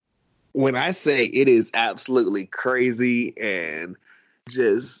When I say it is absolutely crazy and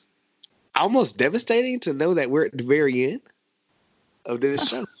just almost devastating to know that we're at the very end of this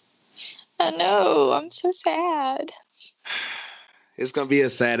show. I know. I'm so sad. It's going to be a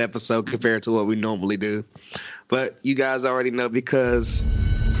sad episode compared to what we normally do. But you guys already know because...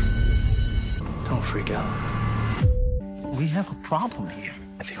 Don't freak out. We have a problem here.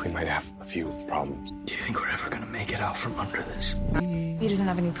 I think we might have a few problems. Do you think we're ever gonna make it out from under this? He doesn't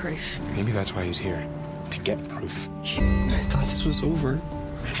have any proof. Maybe that's why he's here. To get proof. I thought this was over. Me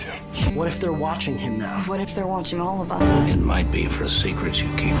too. What if they're watching him now? What if they're watching all of us? It might be for secrets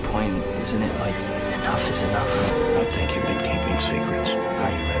you keep. Point, isn't it like enough is enough? I think you've been keeping secrets.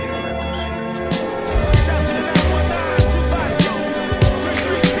 Are you ready to let those secrets?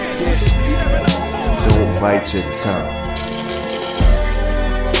 Don't bite your tongue.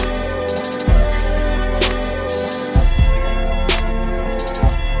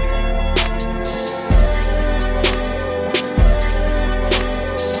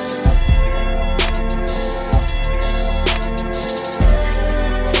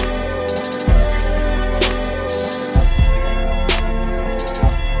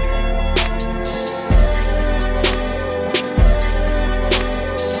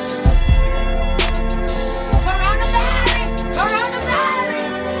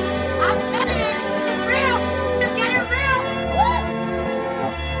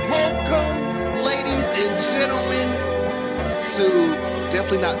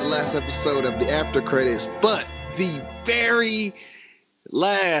 Episode of the after credits, but the very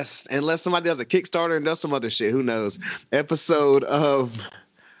last, unless somebody does a Kickstarter and does some other shit, who knows, episode of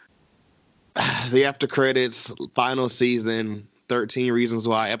the after credits, final season, 13 Reasons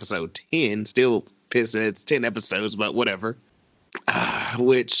Why, episode 10, still pissing, it's 10 episodes, but whatever,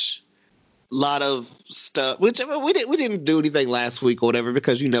 which lot of stuff, which we didn't do anything last week or whatever,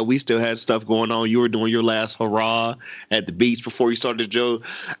 because, you know, we still had stuff going on. You were doing your last hurrah at the beach before you started the show.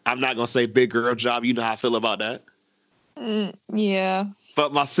 I'm not going to say big girl job. You know how I feel about that. Yeah.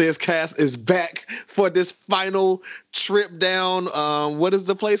 But my sis cast is back for this final trip down, what is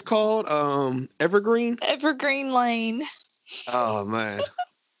the place called? Evergreen Lane. Oh, man.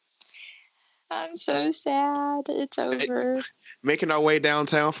 I'm so sad. It's over. Making our way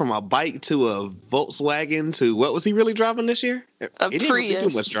downtown from a bike to a Volkswagen to what was he really driving this year? A Prius. Too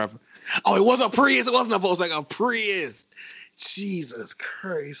much driving. Oh, it was a Prius. It wasn't a Volkswagen. A Prius. Jesus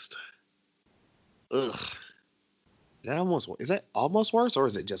Christ. Ugh. Is that almost worse, or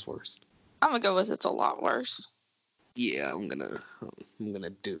is it just worse? I'm gonna go with it's a lot worse. Yeah, I'm gonna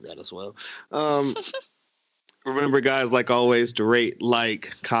do that as well. Remember, guys, like always, to rate,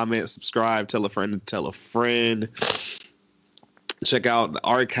 like, comment, subscribe, tell a friend to tell a friend. Check out the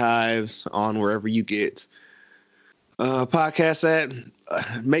archives on wherever you get podcasts at.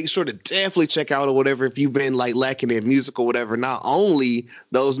 Make sure to definitely check out or whatever if you've been like lacking in music or whatever. Not only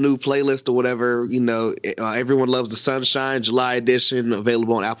those new playlists or whatever, you know, Everyone Loves the Sunshine July edition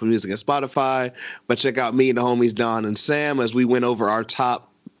available on Apple Music and Spotify. But check out me and the homies Don and Sam as we went over our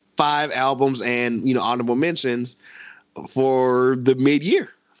top 5 albums and, you know, honorable mentions for the mid-year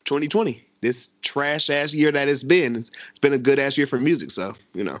 2020. This trash ass year that it's been a good ass year for music. So,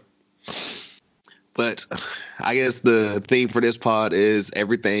 you know, but I guess the theme for this pod is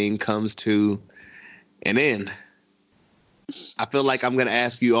everything comes to an end. I feel like I'm going to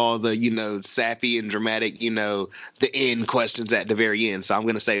ask you all the, you know, sappy and dramatic, you know, the end questions at the very end. So I'm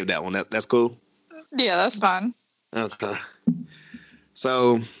going to save that one. That's cool. Yeah, that's fine. Okay.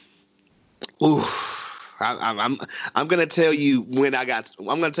 So, I'm gonna tell you when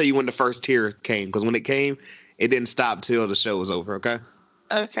the first tear came, because when it came, it didn't stop till the show was over. Okay.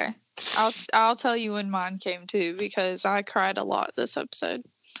 Okay. I'll tell you when mine came too, because I cried a lot this episode.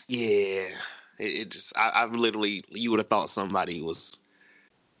 Yeah. It just I literally, you would have thought somebody was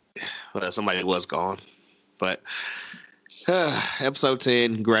gone, but episode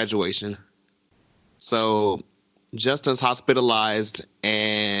 10, graduation. So Justin's hospitalized,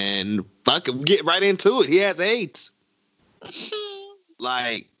 and get right into it. He has AIDS.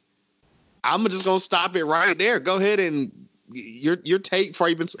 Like, I'm just gonna stop it right there. Go ahead and your take before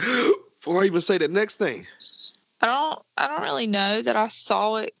I even say the next thing. I don't really know that I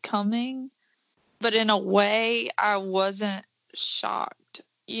saw it coming, but in a way, I wasn't shocked.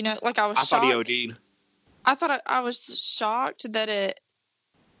 You know, like I was shocked. I thought he OD'd. I thought I was shocked that it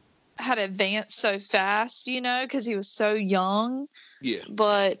had advanced so fast, you know, because he was so young. Yeah.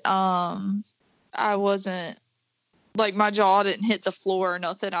 But I wasn't, like, my jaw didn't hit the floor or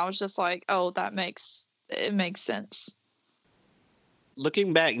nothing. I was just like, oh, it makes sense.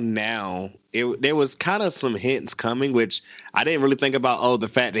 looking back now, there was kind of some hints coming, which I didn't really think about. Oh, the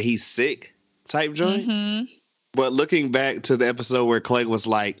fact that he's sick type joint. Mm-hmm. But looking back to the episode where Clay was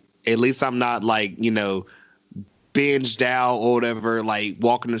like, at least I'm not like, binged out or whatever, like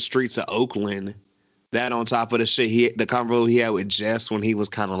walking the streets of Oakland. That on top of the shit, the convo he had with Jess when he was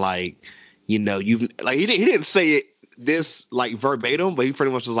kind of like, you've like, he didn't say it this like verbatim, but he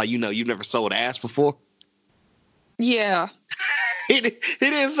pretty much was like, you've never sold ass before. Yeah. He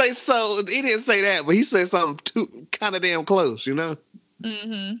didn't say so. He didn't say that, but he said something too kind of damn close,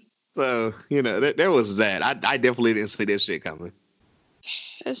 Mm-hmm. So, there was that. I definitely didn't see this shit coming.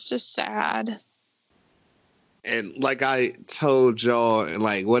 It's just sad. And like I told y'all,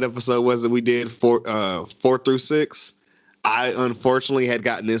 like what episode was it we did? 4 through 6. I unfortunately had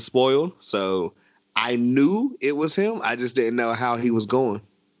gotten this spoiled, so I knew it was him. I just didn't know how he was going.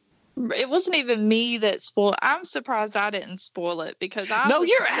 It wasn't even me that spoiled. I'm surprised I didn't spoil it because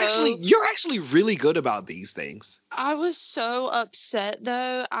you're actually really good about these things. I was so upset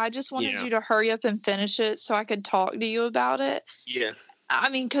though. I just wanted you to hurry up and finish it so I could talk to you about it. Yeah. I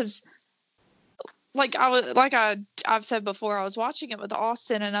mean, because I've said before, I was watching it with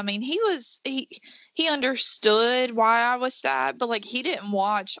Austin, and I mean, he understood why I was sad, but like he didn't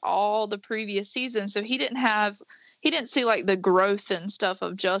watch all the previous seasons, so he didn't see like the growth and stuff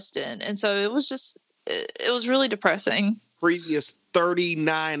of Justin, and so it was really depressing. Previous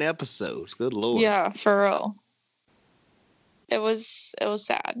 39 episodes, good lord. Yeah, for real. It was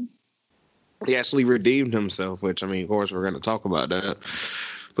sad. He actually redeemed himself, which I mean, of course, we're going to talk about that.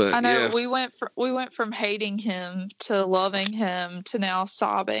 But I know yeah. we went from hating him to loving him to now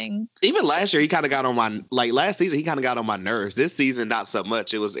sobbing. Even last year, he kind of got on last season, he kind of got on my nerves. This season, not so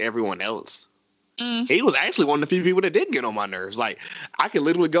much. It was everyone else. He was actually one of the few people that didn't get on my nerves. Like, I could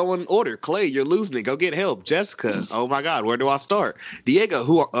literally go in order. Clay, you're losing it. Go get help. Jessica, oh my God, where do I start? Diego,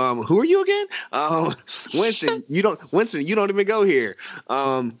 who are you again? Winston, you don't even go here.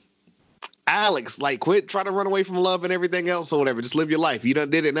 Alex, like, quit trying to run away from love and everything else or whatever. Just live your life. You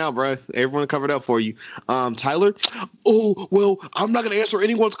done did it now, bro. Everyone covered up for you. Tyler, oh, well, I'm not going to answer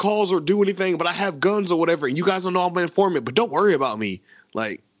anyone's calls or do anything, but I have guns or whatever, and you guys don't know I'm an informant, but don't worry about me.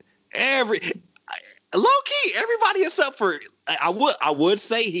 Like, low-key, everybody except for, I would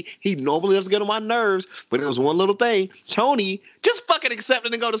say he normally doesn't get on my nerves, but it was one little thing. Tony, just fucking accept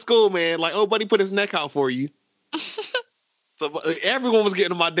it and go to school, man. Like, oh, buddy put his neck out for you. So everyone was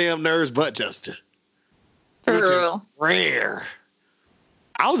getting on my damn nerves but Justin. For real. Rare.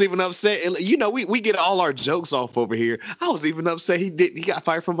 I was even upset. And, we get all our jokes off over here. I was even upset he got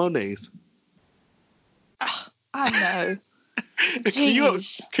fired from Monet's. I know.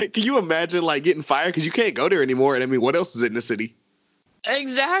 Can you imagine like getting fired because you can't go there anymore? And I mean, what else is in the city?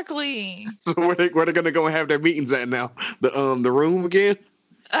 Exactly. So where they gonna go and have their meetings at now? The room again?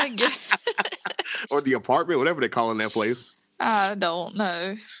 I guess. Or the apartment, whatever they call in that place. I don't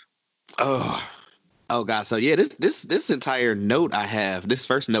know. Oh God. So yeah, this entire note I have, this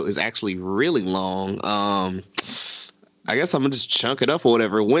first note is actually really long. I guess I'm gonna just chunk it up or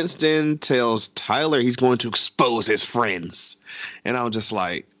whatever. Winston tells Tyler he's going to expose his friends, and I'm just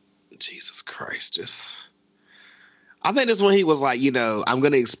like, Jesus Christ, I think this when he was like, I'm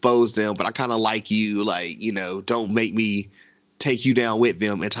gonna expose them, but I kind of like you, like, don't make me take you down with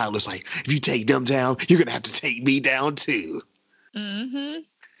them. And Tyler's like, if you take them down, you're gonna have to take me down too. Mm-hmm.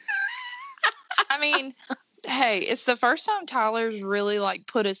 I mean, hey, it's the first time Tyler's really like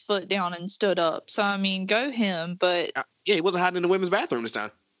put his foot down and stood up. So I mean, go him. But yeah, he wasn't hiding in the women's bathroom this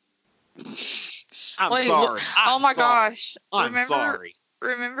time. I'm sorry. Oh my gosh! I'm sorry.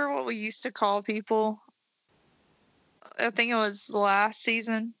 Remember what we used to call people? I think it was last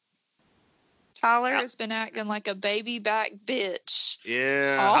season. Tyler has been acting like a baby back bitch.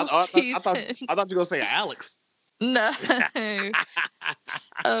 Yeah. I thought you were gonna say Alex. No.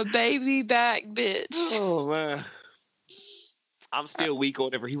 A baby back bitch. Oh man. I'm still weak or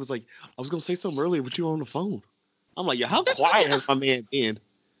whatever. He was like, I was gonna say something earlier, but you were on the phone. I'm like, how quiet has my man been?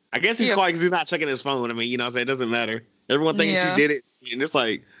 I guess he's quiet because he's not checking his phone. I mean, it doesn't matter. Everyone thinks you did it, and it's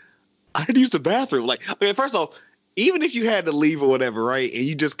like, I had to use the bathroom. Like, I mean, first off, even if you had to leave or whatever, right, and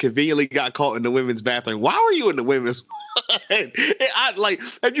you just conveniently got caught in the women's bathroom, why were you in the women's?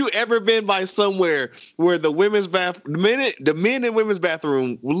 Have you ever been by somewhere where the women's the men in women's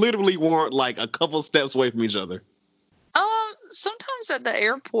bathroom literally weren't like a couple steps away from each other? Sometimes at the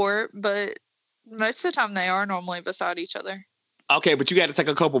airport, but most of the time they are normally beside each other. Okay, but you got to take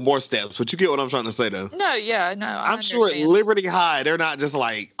a couple more steps. But you get what I'm trying to say, though. No, yeah, no. I'm sure at Liberty High, they're not just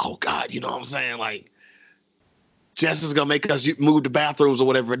like, oh God, you know what I'm saying, like. Jess gonna make us move the bathrooms or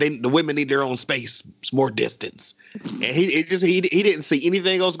whatever. The women need their own space, it's more distance. And he didn't see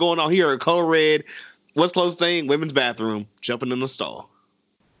anything else going on here. Code Red, what's closest thing? Women's bathroom, jumping in the stall.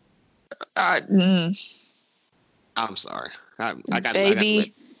 I'm sorry. I got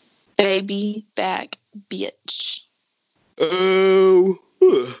baby back, bitch. Oh.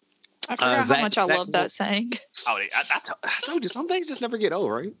 I forgot how much I love that saying. Oh, I told you, some things just never get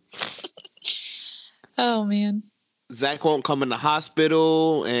old, right? Oh, man. Zach won't come in the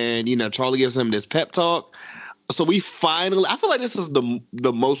hospital, and, Charlie gives him this pep talk. So we finally, I feel like this is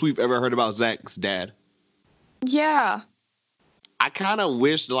the most we've ever heard about Zach's dad. Yeah. I kind of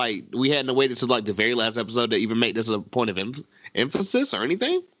wish, we hadn't waited to, the very last episode to even make this a point of emphasis or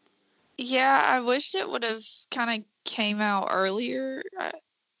anything. Yeah, I wish it would have kind of came out earlier.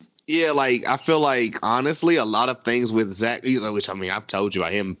 Yeah, I feel like, honestly, a lot of things with Zach, which, I've told you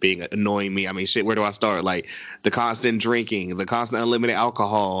about him being annoying me. Shit, where do I start? The constant drinking, the constant unlimited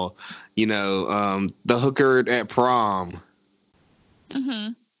alcohol, the hooker at prom.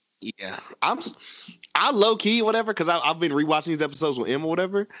 Mm-hmm. Yeah. I low-key, whatever, because I've been rewatching these episodes with him or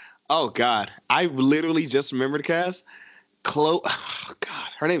whatever. Oh, God. I literally just remembered the cast. Chloe, oh, God.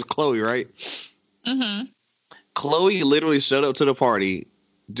 Her name's Chloe, right? Mm-hmm. Chloe literally showed up to the party,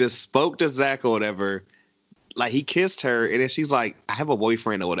 just spoke to Zach or whatever, he kissed her, and then she's like, I have a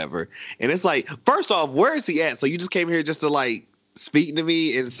boyfriend or whatever. And it's first off, where is he at? So you just came here just to speak to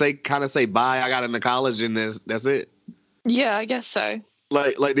me and say bye, I got into college, and that's it? Yeah, I guess so.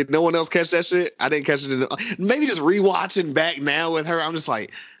 Did no one else catch that shit? I didn't catch it. Maybe just rewatching back now with her, I'm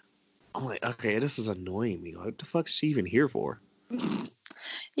like, okay, this is annoying me. What the fuck is she even here for?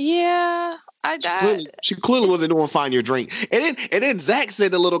 Yeah, she clearly wasn't doing Find Your Drink. And then Zach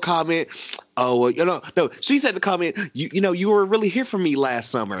said a little comment. Oh, well, no. She said the comment. You were really here for me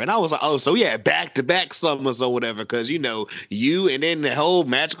last summer, and I was like, oh, so yeah, back to back summers or whatever, because you and then the whole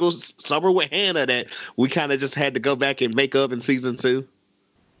magical summer with Hannah that we kind of just had to go back and make up in season 2.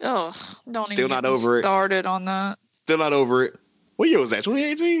 Oh, don't Still even not get over it. Started on that. Still not over it. What year was that?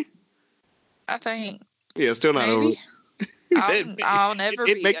 2018. I think. Yeah, still not over it. I'll never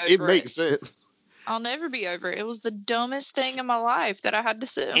be over it. It makes sense. I'll never be over it. It was the dumbest thing in my life that I had to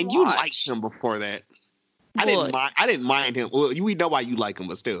sit and watch. You liked him before that. I didn't mind him. Well, we know why you like him,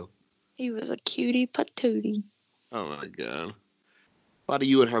 but still. He was a cutie patootie. Oh my God. Why do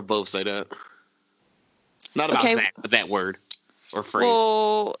you and her both say that? Not about Zach, but that word or phrase.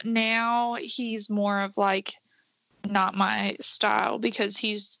 Well, now he's more of not my style because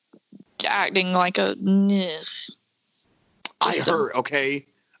he's acting like a I heard, okay?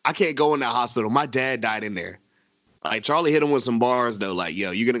 I can't go in that hospital. My dad died in there. Charlie hit him with some bars, though. Yo,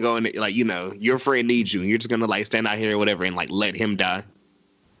 you're going to go in, your friend needs you. And you're just going to, stand out here or whatever and, let him die.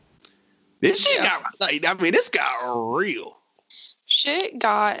 This shit got, this got real. Shit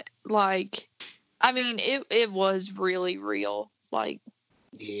got, it was really real. Yeah.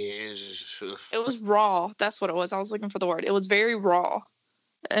 It was raw. That's what it was. I was looking for the word. It was very raw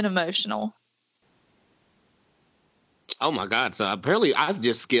and emotional. Oh my God. So apparently I've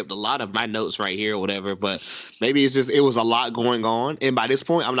just skipped a lot of my notes right here or whatever, but maybe it's just, it was a lot going on. And by this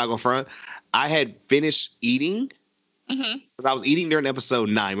point, I'm not going to front. I had finished eating. Mm-hmm. I was eating during episode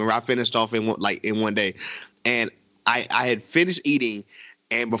 9. Remember, I finished off in one day, and I had finished eating.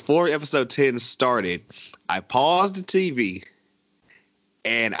 And before episode 10 started, I paused the TV.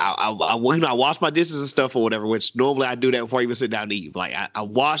 And I washed my dishes and stuff or whatever, which normally I do that before I even sit down to eat. I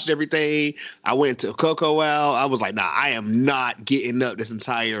washed everything. I went to Cocoa Out. I was like, nah, I am not getting up this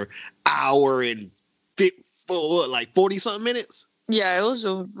entire hour and 40 something minutes. Yeah, it was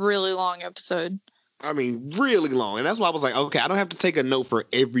a really long episode. Really long. And that's why I was like, okay, I don't have to take a note for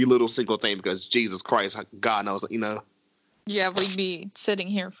every little single thing because Jesus Christ, God knows, Yeah, we'd be sitting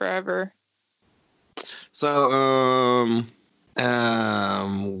here forever. So,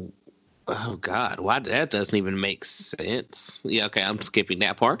 oh God, why that doesn't even make sense. Yeah, okay, I'm skipping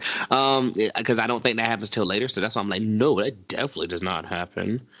that part. Because I don't think that happens till later, so that's why I'm like, no, that definitely does not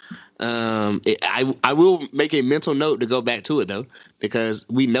happen. I will make a mental note to go back to it though, because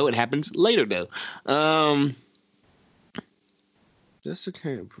we know it happens later though. Justin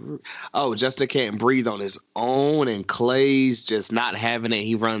can't breathe. Oh, Justin can't breathe on his own, and Clay's just not having it.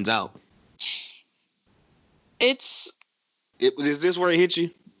 He runs out. Is this where it hit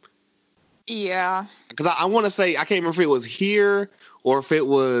you? Yeah. Because I want to say, I can't remember if it was here or if it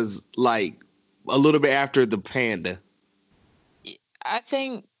was a little bit after the panda. I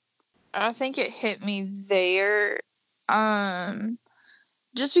think it hit me there.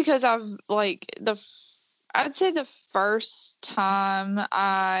 Just because I'd say the first time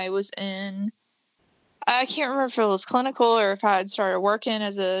I was in I can't remember if it was clinical or if I had started working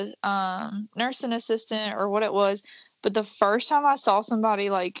as a nursing assistant or what it was. But the first time I saw somebody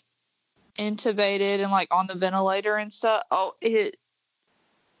like intubated and like on the ventilator and stuff, it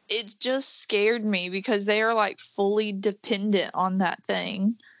just scared me because they are like fully dependent on that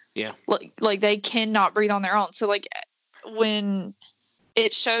thing. Yeah. Like they cannot breathe on their own. So like when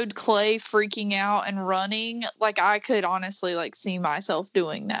it showed Clay freaking out and running, like I could honestly like see myself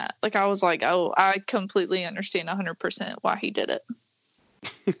doing that. Like I was like, oh, I completely understand 100% why he did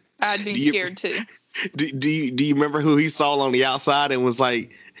it. I'd be scared too. Do you remember who he saw on the outside and was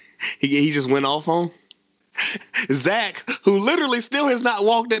like, he just went off on? Zach, who literally still has not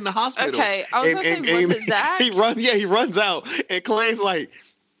walked in the hospital. Okay, I was going to say, was it Zach? He runs out, and Clay's like,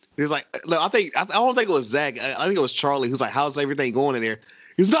 he's like, look, I don't think it was Zach. I think it was Charlie who's like, how's everything going in there?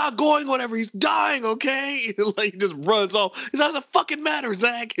 He's not going whatever. He's dying, okay? Like, he just runs off. He says, doesn't fucking matter,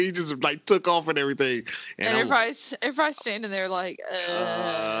 Zach. He just, like, took off and everything. And everybody's standing there like,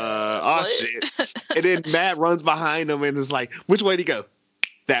 oh, shit. And then Matt runs behind him and is like, which way did he go?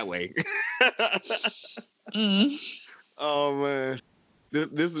 That way. Oh, man.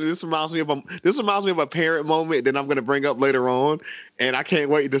 This reminds me of a parent moment that I'm gonna bring up later on, and I can't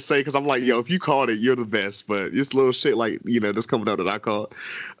wait to say because I'm like, yo, if you called it, you're the best. But it's little shit like that's coming up that I called.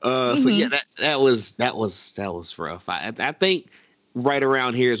 So yeah, that was rough. I think right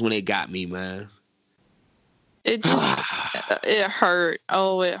around here is when it got me, man. It just it hurt.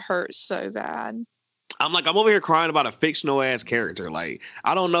 Oh, it hurt so bad. I'm over here crying about a fictional ass character. Like,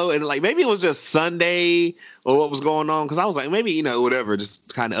 I don't know. And like, maybe it was just Sunday or what was going on. Cause I was like, maybe, whatever,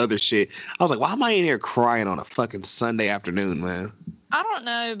 just kind of other shit. I was like, why am I in here crying on a fucking Sunday afternoon, man? I don't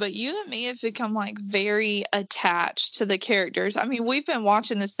know, but you and me have become like very attached to the characters. I mean, we've been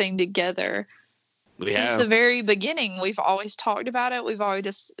watching this thing together since the very beginning. We've always talked about it. We've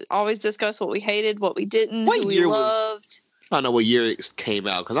always discussed what we hated, what we didn't, who we loved. I don't know what year it came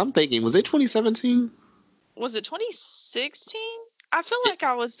out. Cause I'm thinking, was it 2017? Was it 2016? I feel like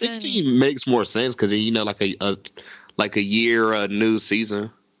I was 16 makes more sense because like a year, a new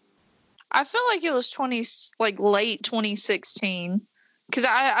season. I feel like it was late 2016 because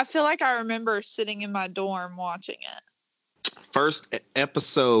I feel like I remember sitting in my dorm watching it. First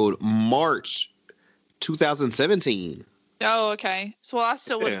episode March 2017. Oh, okay. So I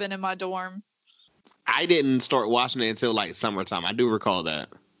still would have been in my dorm. I didn't start watching it until like summertime. I do recall that.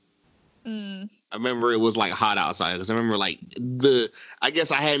 I remember it was like hot outside because I remember like I guess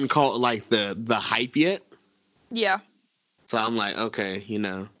I hadn't caught like the hype yet. Yeah. So I'm like, okay,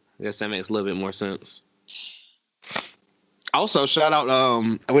 I guess that makes a little bit more sense. Also, shout out,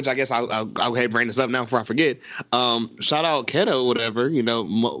 which I guess I'll go ahead and bring this up now before I forget. Shout out Keto, whatever,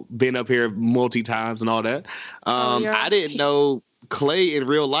 been up here multi times and all that. I didn't know Clay in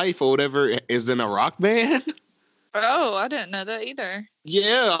real life or whatever is in a rock band. Oh, I didn't know that either.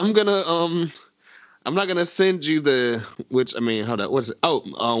 Yeah, I'm not gonna send you hold on, what is it?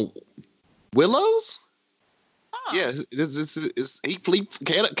 Oh, Willows? Oh. Yeah,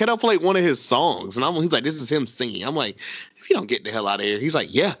 Keto played one of his songs, and he's like, this is him singing. I'm like, if you don't get the hell out of here. He's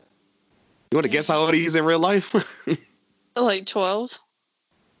like, yeah. You want to guess how old he is in real life? Like 12?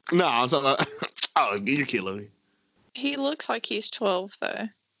 No, I'm talking about, oh, you're killing me. He looks like he's 12, though.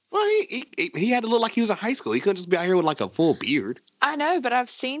 Well, he had to look like he was in high school. He couldn't just be out here with like a full beard. I know, but I've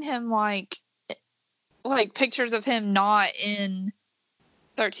seen him like pictures of him not in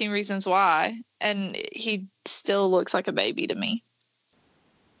 13 Reasons Why, and he still looks like a baby to me.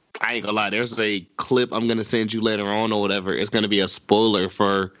 I ain't gonna lie. There's a clip I'm gonna send you later on or whatever. It's gonna be a spoiler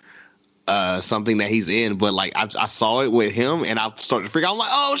for something that he's in, but like I saw it with him, and I started to freak out. I'm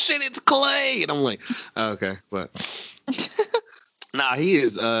like, oh shit, it's Clay, and I'm like, okay, but. Nah, he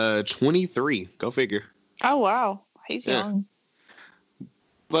is 23. Go figure. Oh wow, he's young.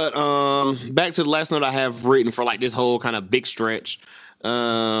 But back to the last note I have written for like this whole kind of big stretch.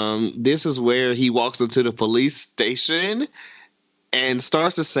 This is where he walks into the police station and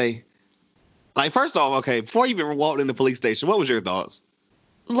starts to say, like, first off, okay, before he even walked in the police station, what was your thoughts?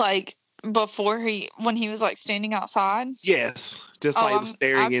 Like when he was like standing outside? Yes, just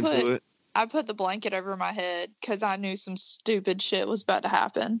staring into it. I put the blanket over my head because I knew some stupid shit was about to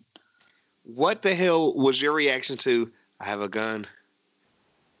happen. What the hell was your reaction to, I have a gun?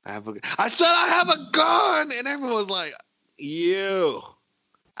 I said I have a gun! And everyone was like, ew.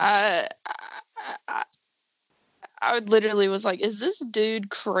 I literally was like, is this dude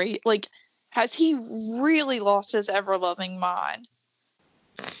crazy? Like, has he really lost his ever-loving mind?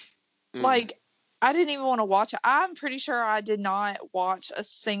 Like, I didn't even want to watch it. I'm pretty sure I did not watch a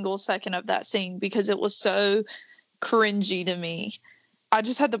single second of that scene because it was so cringy to me. I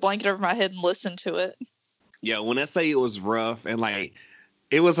just had the blanket over my head and listened to it. Yeah, when I say it was rough and like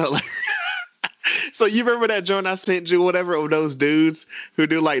it was a so you remember that joint I sent you, whatever, of those dudes who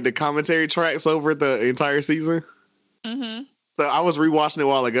do like the commentary tracks over the entire season? Mm-hmm. So I was rewatching it a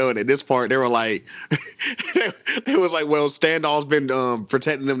while ago, and at this part, they were like, it was like, well, Standall's been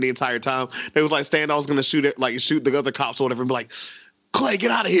protecting them the entire time. It was like Standall's gonna shoot the other cops or whatever, and be like, Clay, get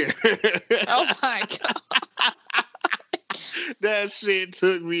out of here! Oh my god, that shit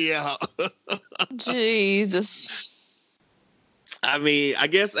took me out. Jesus. I mean, I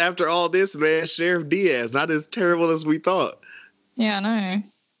guess after all this, man, Sheriff Diaz, not as terrible as we thought. Yeah, I know.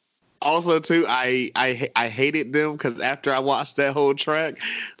 Also, too, I hated them because after I watched that whole track,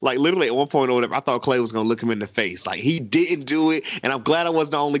 like literally at one point or whatever, I thought Clay was gonna look him in the face. Like he didn't do it, and I'm glad I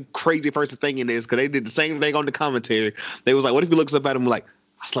wasn't the only crazy person thinking this because they did the same thing on the commentary. They was like, "What if he looks up at him like,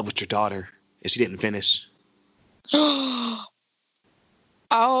 I slept with your daughter and she didn't finish?" Oh,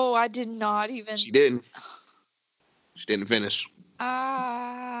 I did not even. She didn't. She didn't finish.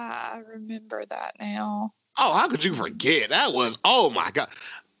 I remember that now. Oh, how could you forget? That was, oh my god.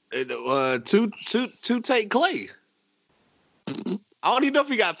 Two take Clay. I don't even know if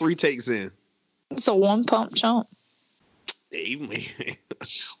he got 3 takes in. It's a one pump chump. In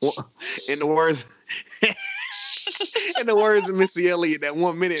the words of Missy Elliott, that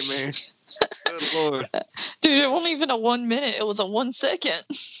 1 minute, man. Good Lord. Dude, it wasn't even a 1 minute. It was a 1 second.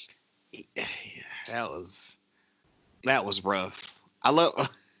 That was rough. I love.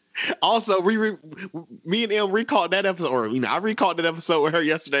 Also, me and Em recalled that episode, or I recalled that episode with her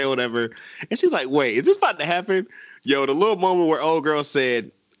yesterday or whatever, and she's like, "Wait, is this about to happen?" Yo, the little moment where old girl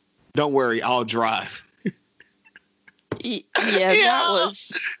said, "Don't worry, I'll drive." Yeah,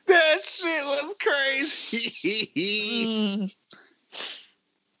 that shit was crazy.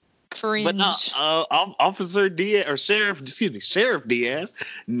 Cringe. But no, Officer Diaz or Sheriff Diaz,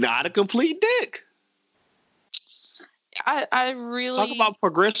 not a complete dick. I really talk about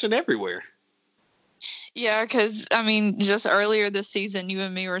progression everywhere. Yeah, because I mean, just earlier this season, you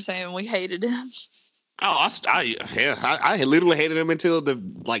and me were saying we hated him. Oh, I literally hated him until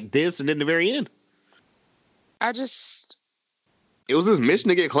this and then the very end. It was his mission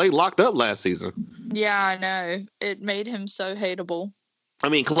to get Clay locked up last season. Yeah, I know. It made him so hateable. I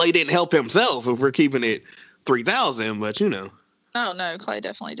mean, Clay didn't help himself if we're keeping it 3,000, but Oh no, Clay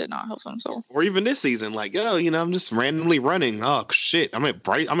definitely did not help himself. Or even this season, I'm just randomly running. Oh shit, I'm at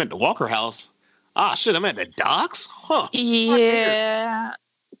the Walker house. Ah shit, I'm at the docks. Huh? Yeah,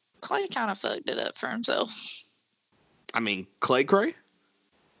 Clay kind of fucked it up for himself. I mean, Clay Cray.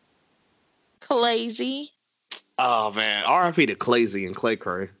 Clayzy. Oh man, R.I.P. to Clayzy and Clay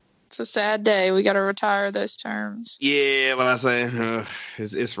Cray. It's a sad day. We got to retire those terms. Yeah, but I say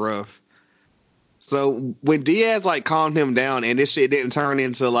it's rough. So when Diaz calmed him down and this shit didn't turn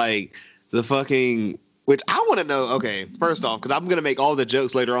into the fucking, which I want to know. Okay, first off, because I'm gonna make all the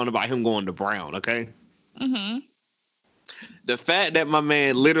jokes later on about him going to Brown. Okay. Mm-hmm. The fact that my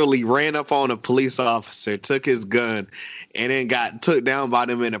man literally ran up on a police officer, took his gun, and then got took down by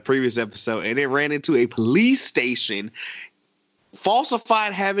them in a previous episode, and then ran into a police station,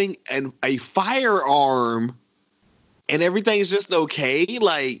 falsified having a firearm. And everything's just okay?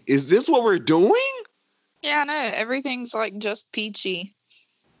 Is this what we're doing? Yeah, I know. Everything's just peachy.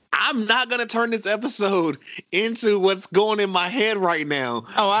 I'm not going to turn this episode into what's going in my head right now.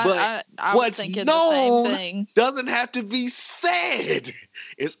 Oh, I was thinking the same thing. Doesn't have to be said.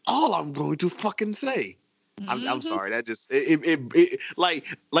 It's all I'm going to fucking say. Mm-hmm. I'm sorry. That just, it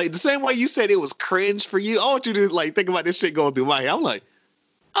the same way you said it was cringe for you. I want you to think about this shit going through my head. I'm like,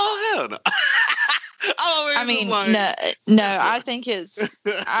 oh, hell no. I mean, no, I think it's,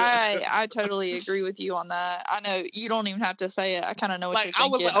 I totally agree with you on that. I know you don't even have to say it. I kind of know what you're thinking. I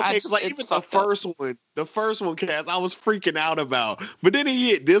was okay, because even the first one, Cass, I was freaking out about, but then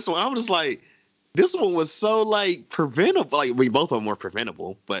he hit this one. I'm just like, this one was so preventable. Both of them were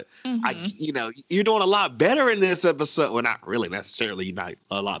preventable, but you're doing a lot better in this episode. Well, not really necessarily not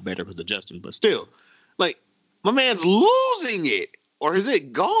a lot better because of Justin, but still, my man's losing it. Or is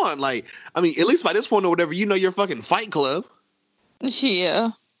it gone? At least by this point or whatever, your fucking Fight Club.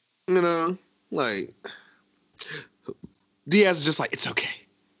 Yeah. Diaz is just it's okay.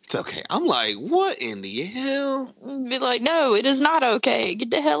 It's okay. I'm like, what in the hell? Be like, no, it is not okay.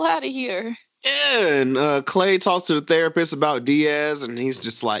 Get the hell out of here. Yeah, and Clay talks to the therapist about Diaz, and he's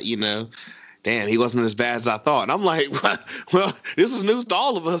just damn, he wasn't as bad as I thought. And I'm like, well, this is news to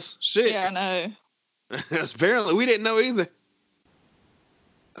all of us. Shit. Yeah, I know. Apparently, we didn't know either.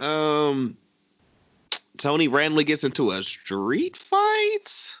 Tony randomly gets into a street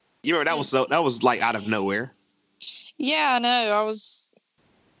fight. You know, that was out of nowhere. Yeah, I know. I was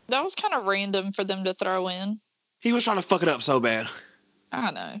That was kind of random for them to throw in. He was trying to fuck it up so bad.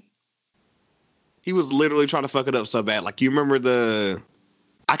 I know. He was literally trying to fuck it up so bad. Like, you remember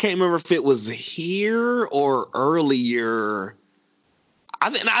I can't remember if it was here or earlier. I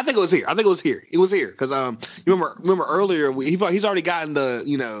think it was here. It was here because you remember earlier he's already gotten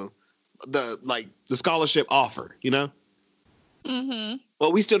the the scholarship offer. Mm-hmm.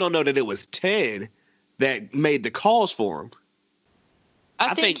 Well, we still don't know that it was Ted that made the calls for him.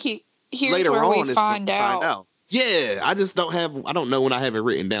 I think here's later where on we find out. Yeah, I don't know when I have it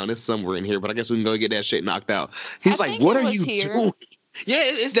written down. It's somewhere in here, but I guess we can go get that shit knocked out. He's like, what are you doing? Yeah,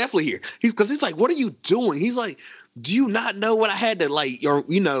 it's definitely here. He's like, what are you doing? He's like, do you not know what I had to he's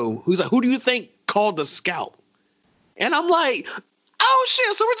like, who do you think called the scout? And I'm like, oh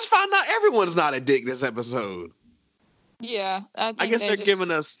shit, so we're just finding out everyone's not a dick this episode. Yeah. I guess they're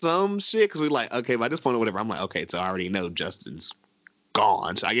giving us some shit because we're like, okay, by this point or whatever, I'm like, okay, so I already know Justin's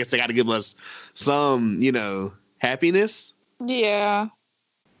gone. So I guess they got to give us some, happiness. Yeah.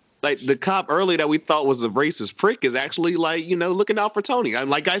 Like the cop early that we thought was a racist prick is actually looking out for Tony. And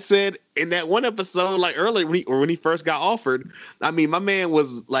like I said in that one episode, like earlier when he first got offered, I mean, my man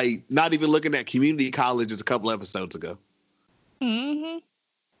was like not even looking at community colleges a couple episodes ago. Mm-hmm.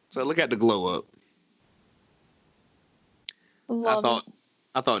 So look at the glow up.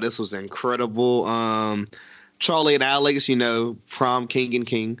 I thought this was incredible. Charlie and Alex, prom king and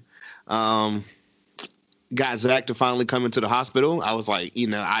king. Got Zach to finally come into the hospital. I was like,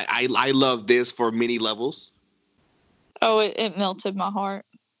 I love this for many levels. Oh, it melted my heart.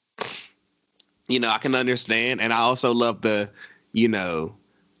 I can understand. And I also love the,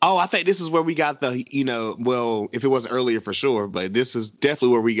 I think this is where we got the, well, if it wasn't earlier for sure, but this is definitely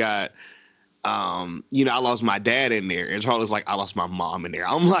where we got, I lost my dad in there. And Charlie's like, I lost my mom in there.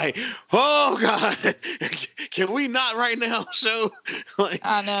 I'm like, oh God, can we not right now show? Like,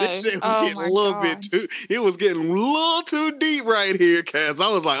 I know. This shit was getting a little bit too, it was getting a little too deep right here, Cass. I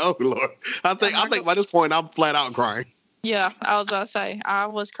was like, oh Lord. I think by this point I'm flat out crying. Yeah, I was about to say, I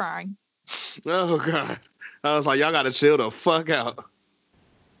was crying. Oh God. I was like, y'all gotta chill the fuck out.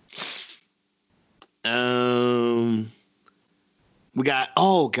 We got,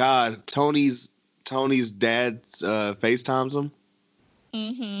 oh God, Tony's dad FaceTimes him.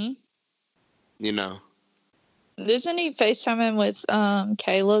 Mm-hmm. Isn't he FaceTiming with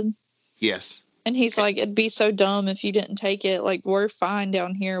Caleb? Yes. And he's like, it'd be so dumb if you didn't take it. Like, we're fine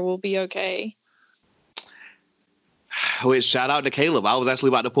down here. We'll be okay. Which, shout out to Caleb. I was actually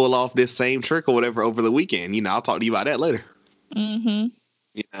about to pull off this same trick or whatever over the weekend. I'll talk to you about that later. Mm-hmm.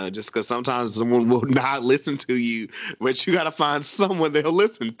 Just because sometimes someone will not listen to you, but you got to find someone they'll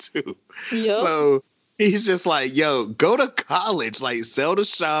listen to. Yep. So he's just like, yo, go to college, like sell the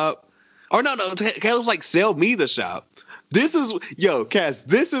shop. Or no, Caleb's like, sell me the shop. Cass,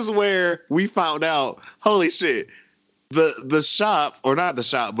 this is where we found out, holy shit, the shop, or not the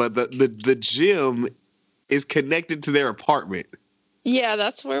shop, but the gym is connected to their apartment. Yeah,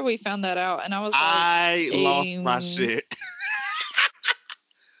 that's where we found that out. And I was like, I lost my shit.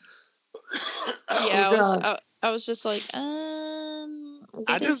 Yeah, I was just like,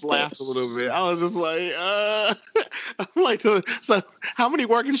 I just laughed a little bit. I was just like, I'm like, so how many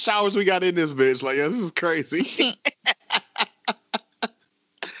working showers we got in this bitch? Like, this is crazy.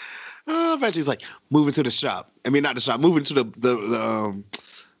 I bet she's like, moving to the shop. I mean, not the shop, moving to the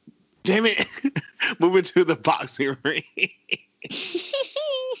damn it, moving to the boxing ring.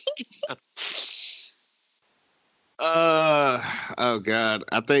 Oh God,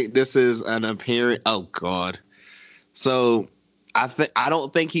 I think this is an appearance. Oh God, so I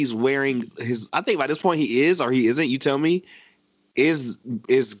don't think he's wearing his. I think by this point he is or he isn't. You tell me. Is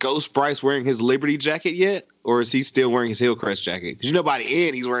Ghost Bryce wearing his Liberty jacket yet, or is he still wearing his Hillcrest jacket? Because by the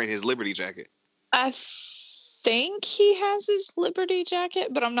end he's wearing his Liberty jacket. I think he has his Liberty jacket,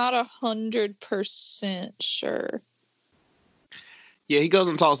 but I'm not 100% sure. Yeah, he goes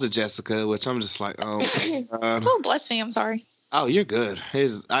and talks to Jessica, which I'm just like, oh, oh, bless me, I'm sorry. Oh, you're good.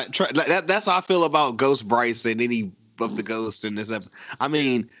 That's how I feel about Ghost Bryce and any of the ghosts in this episode. I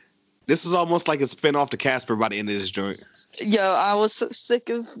mean, this is almost like a spinoff to Casper by the end of this joint. Yo, I was so sick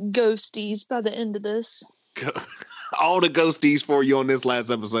of ghosties by the end of this. All the ghosties for you on this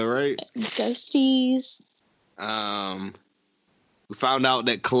last episode, right? Ghosties. We found out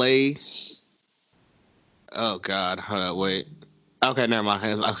that Clay. Oh God, hold up, wait. Okay, never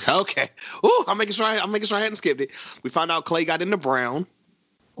mind. Okay. Ooh, I'm making sure I hadn't skipped it. We found out Clay got into Brown.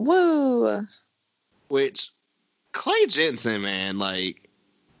 Woo. Which Clay Jensen, man, like,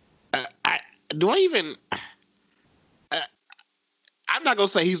 I'm not gonna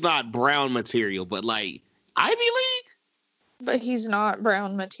say he's not Brown material, but like Ivy League. But he's not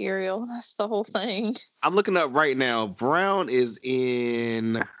Brown material. That's the whole thing. I'm looking up right now. Brown is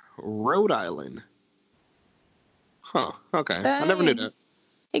in Rhode Island. Huh. Okay. I never knew Dang. that.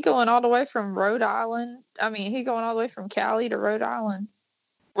 He going all the way from Rhode Island. I mean, he going all the way from Cali to Rhode Island.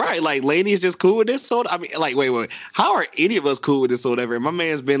 Right, like Laney's just cool with this sort of. I mean, like, wait. How are any of us cool with this or whatever? My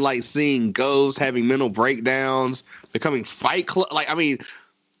man's been like seeing ghosts, having mental breakdowns, becoming Fight Club. Like, I mean,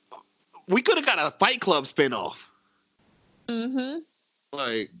 we could have got a Fight Club spinoff. Mm-hmm.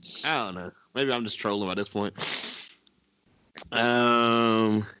 Like, I don't know. Maybe I'm just trolling at this point.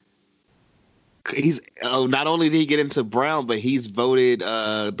 He's not only did he get into Brown, but he's voted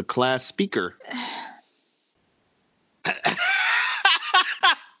the class speaker.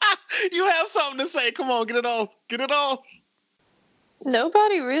 You have something to say. Come on, get it off. Get it off.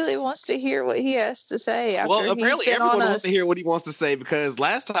 Nobody really wants to hear what he has to say after Well, apparently he's been everyone on wants us. to hear what he wants to say because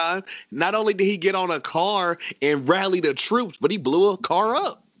last time, not only did he get on a car and rally the troops, but he blew a car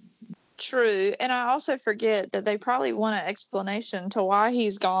up. True. And I also forget that they probably want an explanation to why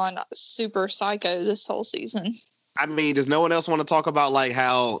he's gone super psycho this whole season. I mean, does no one else want to talk about like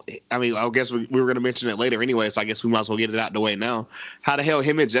how? I mean, I guess we were going to mention it later anyway, so I guess we might as well get it out the way now. How the hell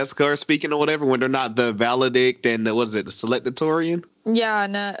him and Jessica are speaking or whatever when they're not the valedict and the, what is it, the selectatorian? Yeah,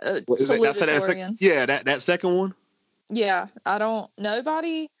 no, salutatorian. Yeah, that second one. Yeah,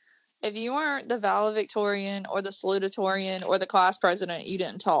 nobody, if you weren't the valedictorian or the salutatorian or the class president, you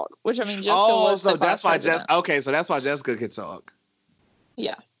didn't talk. Which, I mean, Jessica was the class president. So that's why Jessica could talk.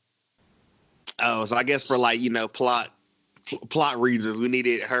 Yeah. Oh, so I guess for like, you know, plot reasons, we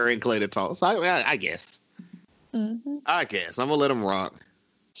needed her and Clay to talk. So I guess. Mm-hmm. I guess. I'm going to let him rock.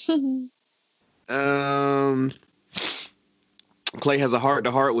 Clay has a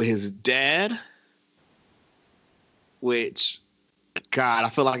heart-to-heart with his dad, which, God, I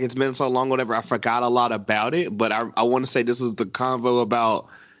feel like it's been so long, whatever, I forgot a lot about it, but I want to say this is the convo about,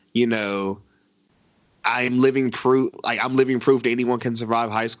 you know, I'm living proof that anyone can survive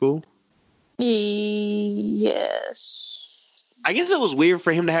high school. Yes. I guess it was weird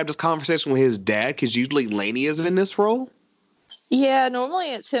for him to have this conversation with his dad because usually Laney is in this role. Yeah,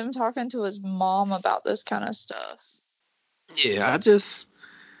 normally it's him talking to his mom about this kind of stuff. Yeah, I just,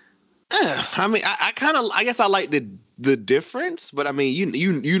 I mean, I guess I like the difference, but I mean,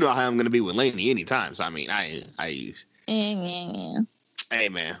 you know how I'm gonna be with Laney anytime. So I mean, I hey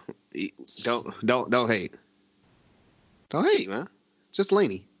man, don't hate, man. Just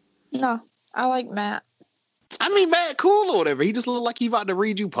Laney. No, I like Matt. I mean, Matt, cool or whatever. He just looked like he about to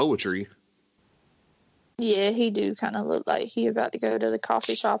read you poetry. Yeah, he do kind of look like he about to go to the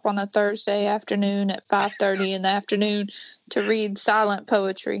coffee shop on a Thursday afternoon at 5:30 in the afternoon to read silent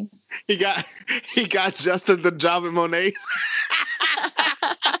poetry. He got Justin the job at Monet's.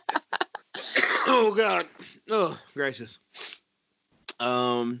 Oh God. Oh gracious.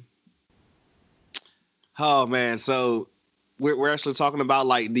 Oh man. So we're actually talking about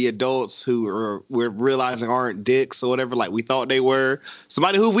like the adults who we're realizing aren't dicks or whatever, like we thought they were.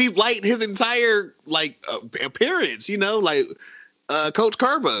 Somebody who we've liked his entire like appearance, you know, like Coach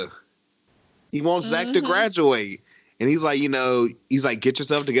Kerba. He wants Zach to graduate, and he's like, get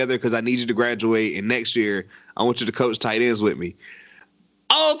yourself together because I need you to graduate, and next year I want you to coach tight ends with me.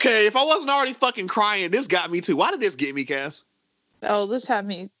 Okay, if I wasn't already fucking crying, this got me too. Why did this get me, Cass? Oh, this had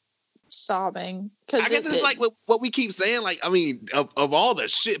me sobbing. I guess it's like what we keep saying. Like, I mean, of all the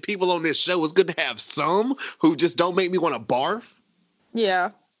shit people on this show, it's good to have some who just don't make me want to barf. Yeah.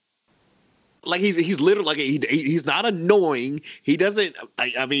 Like he's literally like he's not annoying. He doesn't.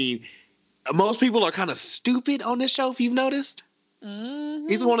 I mean, most people are kind of stupid on this show. If you've noticed,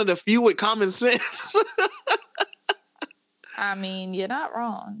 he's one of the few with common sense. I mean, you're not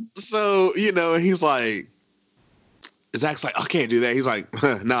wrong. So he's like. Zach's like, I can't do that. He's like,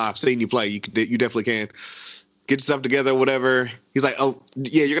 nah, I've seen you play. You definitely can. Get yourself together, whatever. He's like, oh,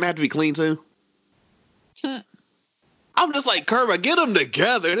 yeah, you're going to have to be clean too. I'm just like, Kerba, get them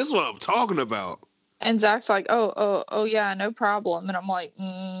together. This is what I'm talking about. And Zach's like, oh, yeah, no problem. And I'm like,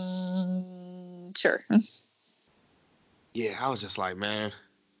 sure. Yeah, I was just like, man.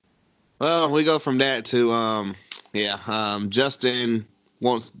 Well, we go from that to, Justin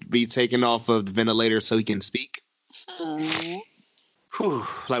wants to be taken off of the ventilator so he can speak. Whew.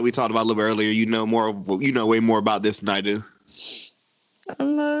 Like we talked about a little bit earlier, you know way more about this than I do.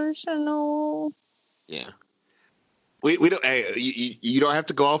 Emotional. Yeah. We don't. Hey, you don't have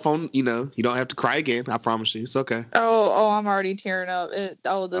to go off on. You don't have to cry again. I promise you, it's okay. Oh, I'm already tearing up.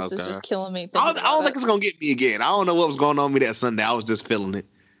 This is just killing me. I don't think it's gonna get me again. I don't know what was going on with me that Sunday. I was just feeling it.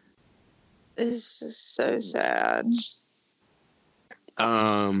 It's just so sad.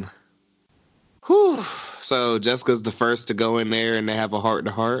 Whew. So Jessica's the first to go in there and they have a heart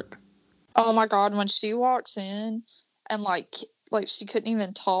to heart. Oh my God, when she walks in and like she couldn't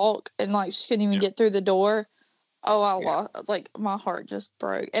even talk and like she couldn't even get through the door. Oh, like my heart just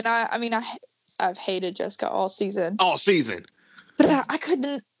broke. And I've hated Jessica all season. All season. But I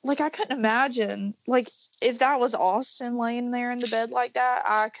couldn't imagine, like, if that was Austin laying there in the bed like that,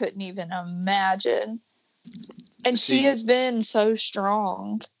 I couldn't even imagine. And she has been so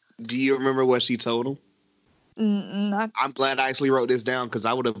strong. Do you remember what she told him? I'm glad I actually wrote this down because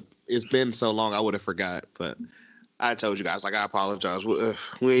it's been so long I would have forgot. But I told you guys, like, I apologize. We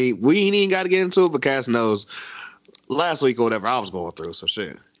ain't even got to get into it, but Cass knows last week or whatever I was going through. So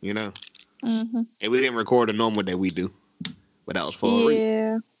shit, you know? Mm-hmm. And we didn't record a normal day we do. But that was for a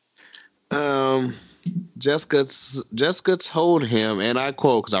reason. Jessica told him, and I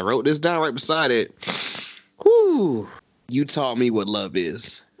quote, because I wrote this down right beside it. Whew, you taught me what love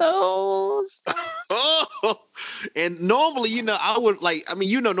is. Oh, and normally, you know,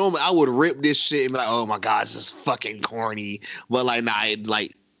 normally I would rip this shit and be like, oh my God, this is fucking corny. But like, nah,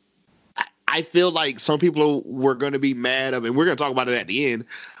 I feel like some people were going to be mad and we're going to talk about it at the end.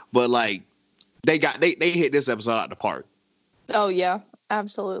 But like, they hit this episode out the park. Oh yeah,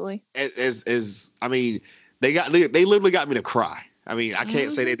 absolutely. They literally got me to cry. I mean, I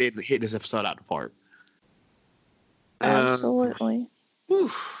can't say they didn't hit this episode out the park. Absolutely.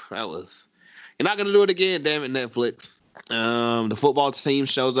 That was. You're not gonna do it again, damn it, Netflix. The football team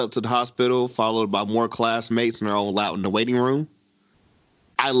shows up to the hospital, followed by more classmates, and they're all out in the waiting room.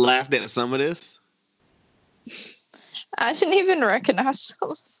 I laughed at some of this. I didn't even recognize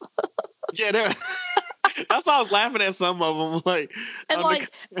some. Yeah, that's why I was laughing at some of them. Like, and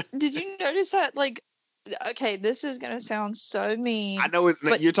did you notice that? Like, okay, this is gonna sound so mean. I know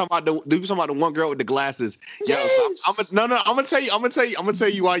you're talking about the one girl with the glasses. Yes. Yo, so I'm gonna tell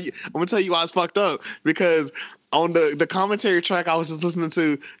you why it's fucked up, because on the commentary track I was just listening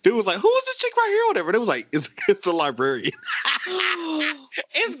to, dude was like, "Who is this chick right here?" Or whatever. It was like, it's the librarian.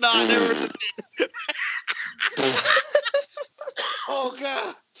 It's not. Never. Oh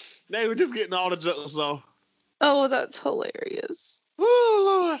God. They were just getting all the jokes off. Oh, that's hilarious. Oh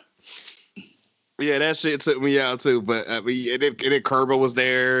Lord. Yeah, that shit took me out too. But and then Kerber was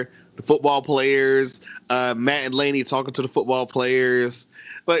there. The football players, Matt and Lainey talking to the football players.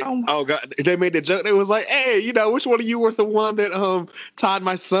 Like, oh God, they made the joke. They was like, "Hey, you know, which one of you were the one that tied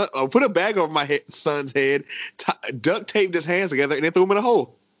my son, or put a bag over my son's head, duct taped his hands together, and then threw him in a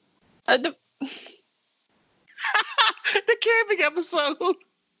hole?" The camping episode.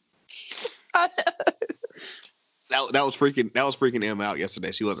 That was freaking Em out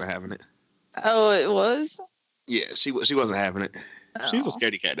yesterday. She wasn't having it. Oh, it was? Yeah, she wasn't having it. Oh. She's a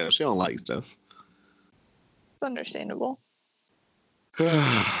scaredy cat though. She don't like stuff. It's understandable.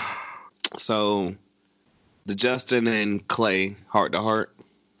 So, the Justin and Clay heart to heart.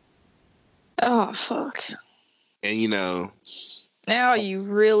 Oh fuck. And you know. Now you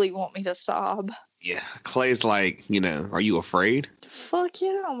really want me to sob. Yeah, Clay's like, you know, are you afraid? Fuck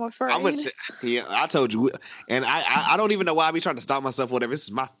yeah, I'm afraid. I told you, and I don't even know why I be trying to stop myself. Whatever, this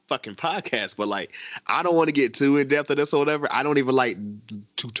is my fucking podcast, but like, I don't want to get too in depth of this or whatever. I don't even like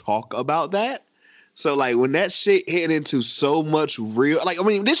to talk about that. So like, when that shit hit into so much real, like, I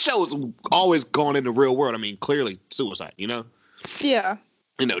mean, this show has always gone in the real world. I mean, clearly suicide, you know? Yeah.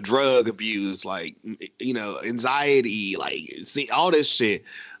 You know, drug abuse, like, you know, anxiety, like, see all this shit.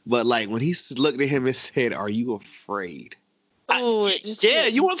 But like, when he looked at him and said, "Are you afraid?" Oh,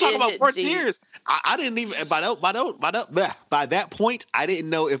 you want to talk about 4 years? I didn't even by that point, I didn't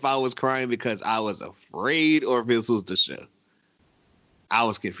know if I was crying because I was afraid or if this was the show. I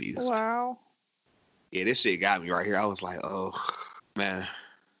was confused. Wow. Yeah, this shit got me right here. I was like, oh man.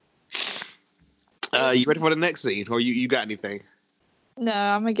 You ready for the next scene, or you got anything? No,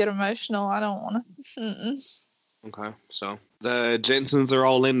 I'm gonna get emotional. I don't want to. Okay, so the Jensens are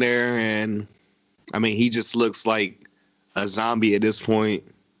all in there, and I mean, he just looks like a zombie at this point,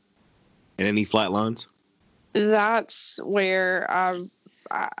 and then he flatlines. That's where I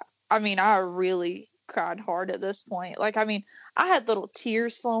really cried hard at this point. Like, I mean, I had little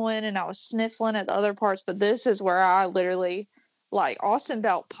tears flowing, and I was sniffling at the other parts, but this is where I literally, like, Austin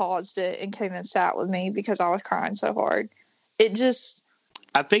about paused it and came and sat with me because I was crying so hard. It just...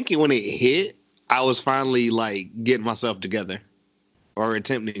 I think when it hit, I was finally like getting myself together, or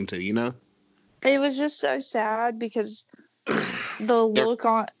attempting to, you know. It was just so sad because the look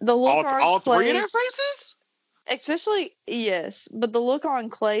on all Clay's, 3 of their faces, especially but the look on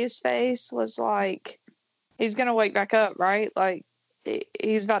Clay's face was like he's gonna wake back up, right? Like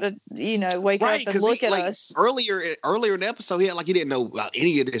he's about to, wake Right, up and because look at like us. earlier in the episode, he didn't know about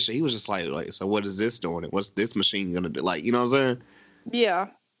any of this shit. He was just like, so what is this doing? And what's this machine gonna do? Like, you know what I'm saying? Yeah.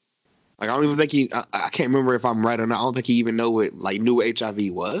 Like, I don't even think I can't remember if I'm right or not. I don't think he even knew what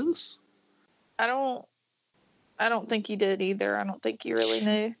HIV was. I don't think he did either. I don't think he really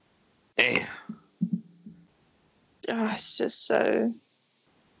knew. Damn. Oh, it's just so.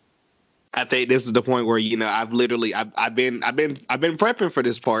 I think this is the point where I've been prepping for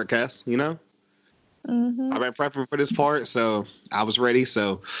this podcast. Mm-hmm. I've been prepping for this part, so I was ready.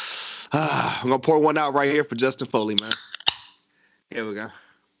 So I'm gonna pour one out right here for Justin Foley, man. Here we go.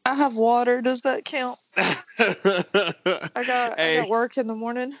 I have water. Does that count? I got work in the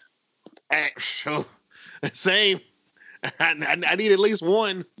morning. Hey, sure. Same. I need at least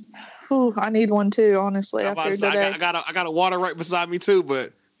one. Ooh, I need one too, honestly. After today, I got a water right beside me too,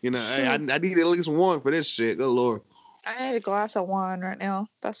 but hey, I need at least one for this shit. Good Lord. I need a glass of wine right now.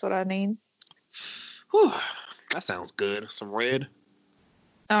 That's what I need. Whew, that sounds good. Some red.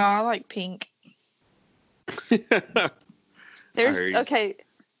 Oh, I like pink. Okay.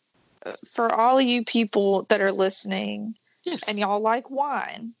 For all of you people that are listening, yes, and y'all like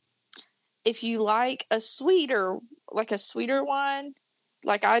wine, if you like a sweeter wine,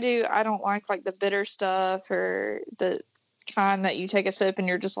 like I do, I don't like the bitter stuff or the kind that you take a sip and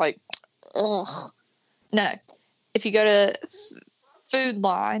you're just like, ugh. No. If you go to Food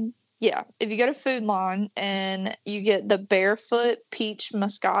Line and you get the Barefoot Peach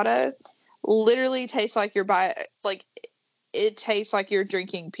Moscato, literally tastes like it tastes like you're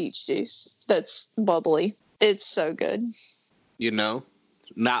drinking peach juice. That's bubbly. It's so good.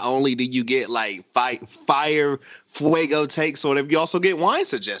 Not only do you get fire fuego takes or whatever, you also get wine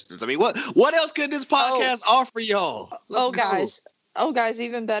suggestions. I mean, what else could this podcast offer y'all? Guys,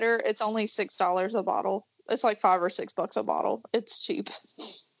 even better. It's only $6 a bottle. It's like $5 or $6 a bottle. It's cheap.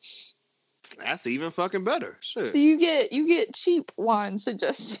 That's even fucking better. Sure. So you get cheap wine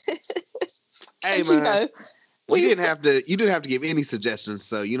suggestions. Hey man, you didn't have to give any suggestions.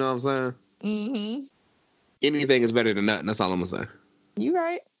 So you know what I'm saying? Mm-hmm. Anything is better than nothing. That's all I'm gonna say. You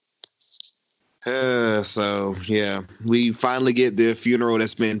right. So yeah, we finally get the funeral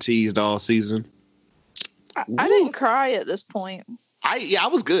that's been teased all season. I didn't cry at this point. I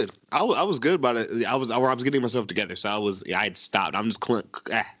was good. I was good about it. I was getting myself together, so I had stopped. I'm just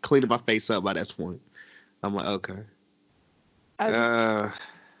cleaning my face up by that point. I'm like, okay.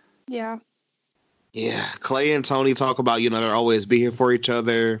 Yeah. Yeah, Clay and Tony talk about they'll always be here for each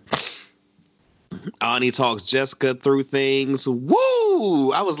other. Ani talks Jessica through things.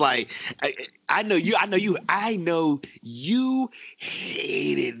 Woo! I was like, I know you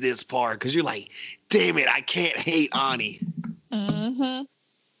hated this part because you're like, damn it, I can't hate Ani. Mm-hmm.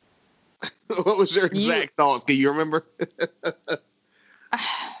 What was your exact thoughts? Can you remember?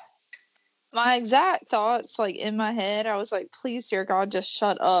 My exact thoughts, in my head, I was like, please, dear God, just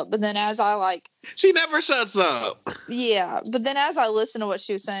shut up. But then as I she never shuts up. Yeah, but then as I listened to what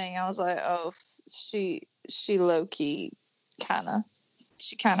she was saying, I was like, oh, she low-key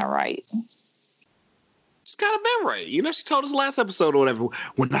she kind of right. She's kind of been right. She told us last episode or whatever,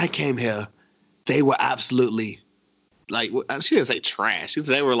 when I came here, they were absolutely, she didn't say trash. She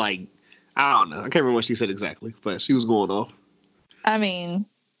said they were I don't know. I can't remember what she said exactly, but she was going off. I mean,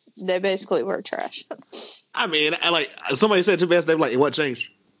 they basically were trash. I mean, somebody said to best, they were like, what changed?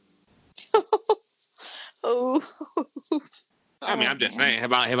 Oh. I mean, I'm just saying,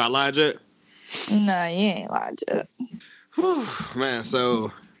 have I lied yet? No, you ain't lied yet. Whew, man,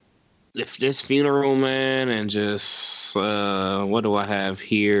 so if this funeral, man, and just what do I have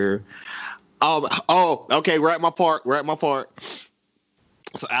here? Oh, okay, we're at my part.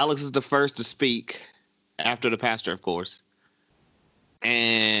 So Alex is the first to speak after the pastor, of course.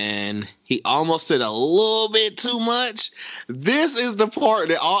 And he almost said a little bit too much. This is the part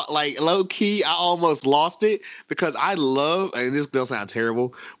that, low key, I almost lost it because I love, and this does sound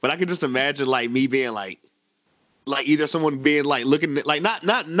terrible, but I can just imagine me being either someone being looking at,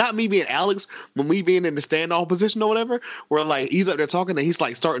 not me being Alex, but me being in the standoff position or whatever, where he's up there talking and he's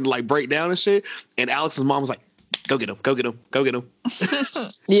starting to break down and shit, and Alex's mom was like, go get him.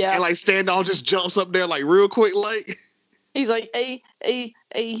 Yeah. And standoff just jumps up there real quick He's like, hey.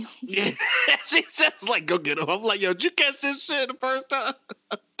 Yeah. She's just go get him. I'm like, yo, did you catch this shit the first time?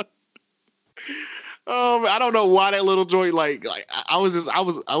 I don't know why that little joint, I was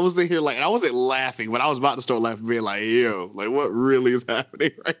in here, I wasn't laughing, but I was about to start laughing, being like, yo, what really is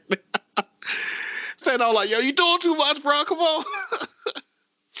happening right now? Saying all yo, you doing too much, bro, come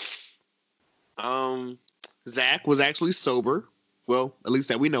on. Zach was actually sober. Well, at least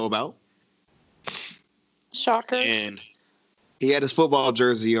that we know about. Shocker. And he had his football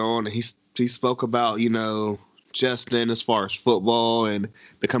jersey on, and he spoke about, you know, Justin as far as football and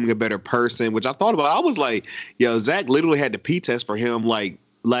becoming a better person, which I thought about. I was like, yo, Zach literally had the P test for him like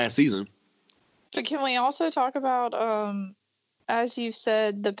last season. But can we also talk about, as you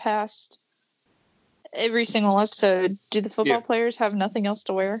said, the past every single episode, do the football players have nothing else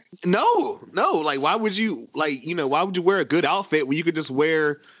to wear? No. Like, why would you, like, you know, why would you wear a good outfit when you could just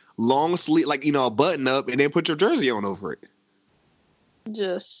wear long sleeve, like, you know, a button up and then put your jersey on over it?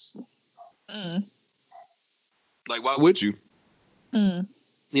 Just, Like, why would you?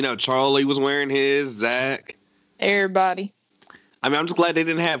 You know, Charlie was wearing his, Zach. Everybody. I mean, I'm just glad they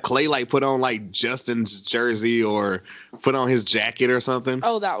didn't have Clay, like, put on, like, Justin's jersey or put on his jacket or something.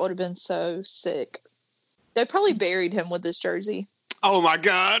 Oh, that would have been so sick. They probably buried him with his jersey. Oh, my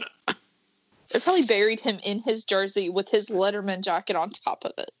God. They probably buried him in his jersey with his Letterman jacket on top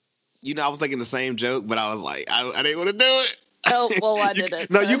of it. You know, I was thinking the same joke, but I was like, I didn't want to do it. Oh, well, I did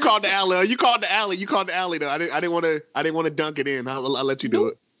it. No, so. You called the alley. You called the alley, though. I didn't want to dunk it in. I'll let you do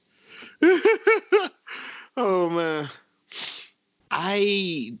it. Oh, man.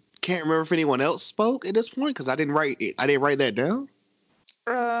 I can't remember if anyone else spoke at this point because I didn't write that down.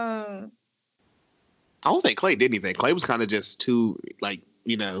 I don't think Clay did anything. Clay was kind of just too, like,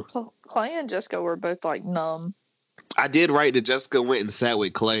 you know. Clay and Jessica were both, like, numb. I did write that Jessica went and sat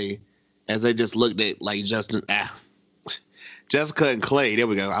with Clay as they just looked at, like, Jessica and Clay. There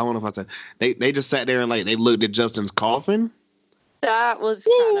we go. I don't know if I said. They just sat there and, like, they looked at Justin's coffin. That was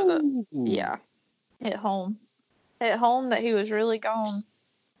kind of hit home. Hit home that he was really gone.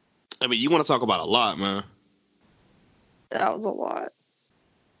 I mean, you want to talk about a lot, man. That was a lot.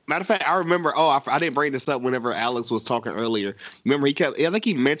 Matter of fact, I remember. Oh, I didn't bring this up whenever Alex was talking earlier. Remember, I think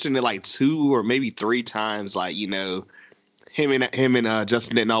he mentioned it like 2 or maybe 3 times. Like, you know, him and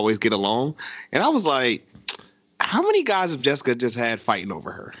Justin didn't always get along, and I was like, how many guys have Jessica just had fighting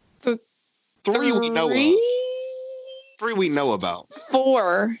over her? 3 we know of. 3 we know about.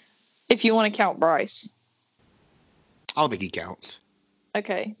 4, if you want to count Bryce. I don't think he counts.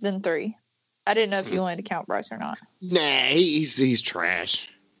 Okay, then 3. I didn't know if you wanted to count Bryce or not. Nah, he's trash.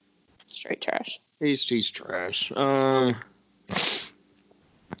 Straight trash. He's trash.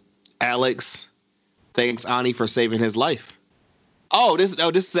 Alex thanks Ani for saving his life. This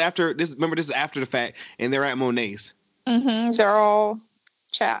is after the fact, and they're at Monet's. They're all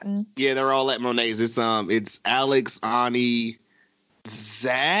chatting. Yeah, they're all at Monet's. It's Alex, Ani,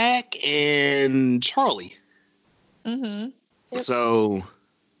 Zach, and Charlie. Yep. So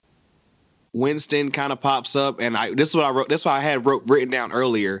Winston kind of pops up, and this is what I wrote. This is what I had written down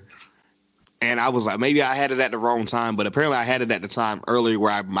earlier, and I was like, maybe I had it at the wrong time, but apparently I had it at the time earlier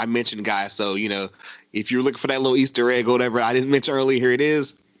where I mentioned guys. So, you know, if you're looking for that little Easter egg or whatever I didn't mention earlier, here it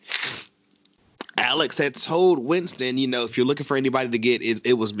is. Alex had told Winston, you know, if you're looking for anybody to get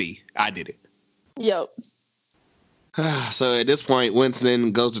it was me. I did it. Yep. So at this point,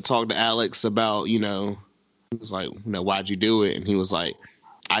 Winston goes to talk to Alex about, you know, he was like, you know, why'd you do it? And he was like,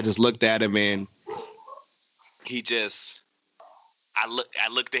 I just looked at him and I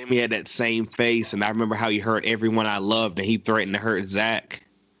looked at him, he had that same face, and I remember how he hurt everyone I loved, and he threatened to hurt Zach.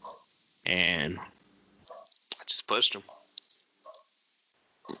 And I just pushed him.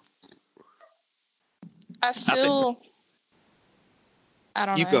 I don't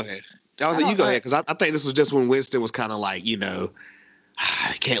know. You go ahead. You go ahead, because I think this was just when Winston was kind of like, you know,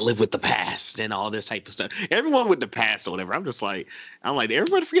 I can't live with the past and all this type of stuff. Everyone with the past or whatever. I'm like, did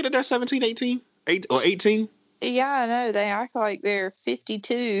everybody forget that they're 17, 18? 18? Yeah, I know. They act like they're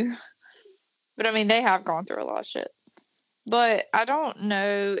 52. But, I mean, they have gone through a lot of shit. But I don't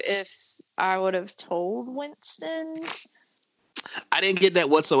know if I would have told Winston. I didn't get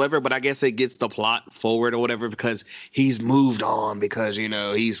that whatsoever, but I guess it gets the plot forward or whatever because he's moved on because, you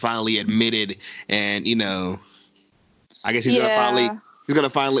know, he's finally admitted and, you know, I guess he's gonna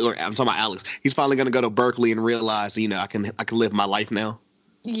finally, or I'm talking about Alex. He's finally gonna go to Berkeley and realize, you know, I can live my life now.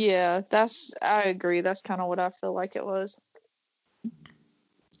 Yeah, I agree. That's kind of what I feel like it was.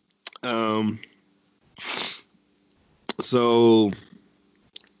 So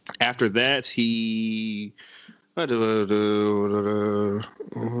after that,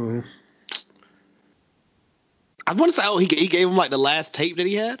 I want to say, he gave him like the last tape that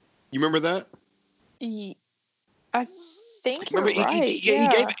he had. You remember that? I think you're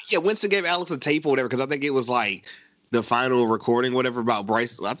right. Winston gave Alex a tape or whatever because I think it was like the final recording, whatever, about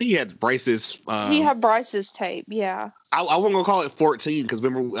Bryce. I think he had Bryce's. He had Bryce's tape, yeah. I wasn't gonna call it 14 because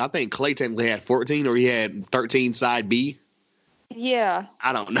remember, I think Clay technically had 14 or he had 13 side B. Yeah.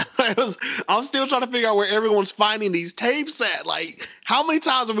 I don't know. I'm still trying to figure out where everyone's finding these tapes at. Like, how many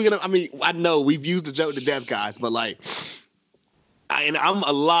times are we gonna? I mean, I know we've used the joke to death, guys, but like, And I'm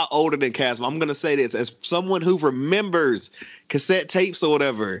a lot older than Cass, but I'm gonna say this as someone who remembers cassette tapes or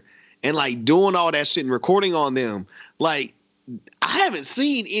whatever, and like doing all that shit and recording on them. Like, I haven't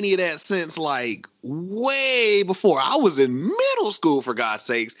seen any of that since like way before I was in middle school, for God's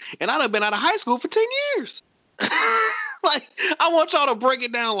sakes, and I'd have been out of high school for 10 years. Like, I want y'all to break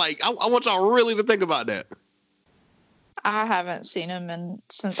it down. Like, I want y'all really to think about that. I haven't seen him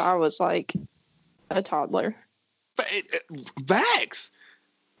since I was like a toddler. Facts.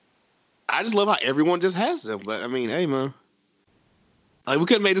 I just love how everyone just has them. But I mean, hey man, like, we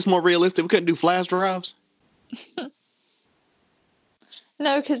couldn't make this more realistic. We couldn't do flash drives.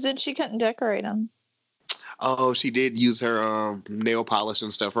 No, because then she couldn't decorate them. Oh, she did use her nail polish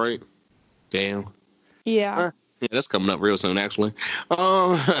and stuff, right? Damn. Yeah. Yeah, that's coming up real soon, actually.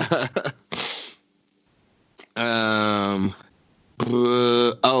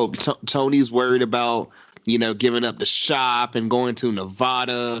 Tony's worried about, giving up the shop and going to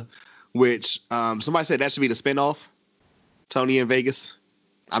Nevada, which somebody said that should be the spinoff. Tony in Vegas.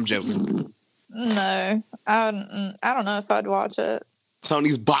 I'm joking. No, I don't know if I'd watch it.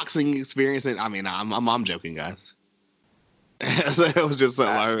 Tony's boxing experience, and I mean, I'm joking, guys. So it was just so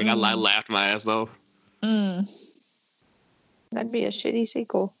I laughed my ass off. That'd be a shitty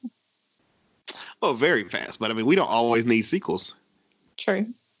sequel. Oh, very fast, but I mean, we don't always need sequels. True.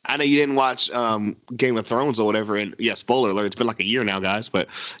 I know you didn't watch Game of Thrones or whatever, and yeah, spoiler alert, it's been like a year now, guys. But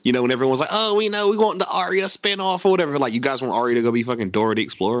when everyone was like, "Oh, we want the Arya spinoff or whatever," like, you guys want Arya to go be fucking Dora the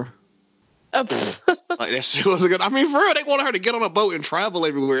Explorer? Like, that shit wasn't good. I mean, for real, they wanted her to get on a boat and travel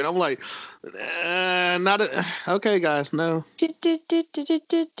everywhere, and I'm like, okay, guys, no.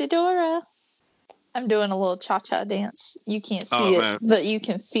 Dora. I'm doing a little cha-cha dance. You can't see it, but you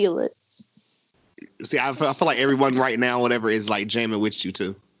can feel it. See, I feel like everyone right now, whatever, is like jamming with you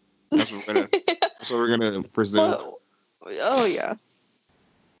too. That's what we're gonna presume. Well, oh yeah.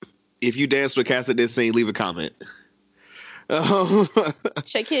 If you dance with Cass at this scene, leave a comment.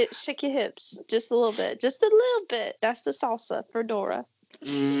 Shake your hips just a little bit, That's the salsa for Dora.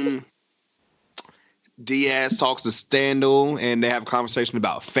 Diaz talks to Standal, and they have a conversation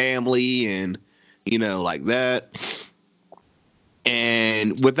about family and like that.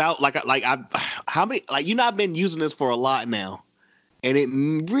 And without I've been using this for a lot now, and it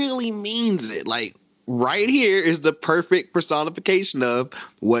really means it. Like, right here is the perfect personification of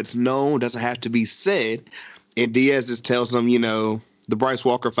what's known doesn't have to be said. And Diaz just tells them, the Bryce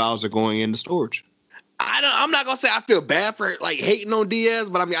Walker files are going into storage. I'm not gonna say I feel bad for like hating on Diaz,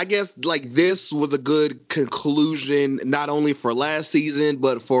 but I mean, I guess like this was a good conclusion, not only for last season,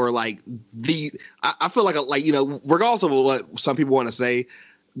 but for like I feel like regardless of what some people want to say,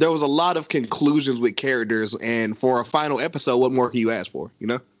 there was a lot of conclusions with characters, and for a final episode, what more can you ask for?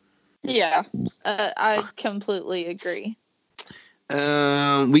 Yeah, I completely agree.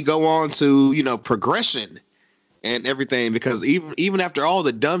 We go on to progression and everything, because even after all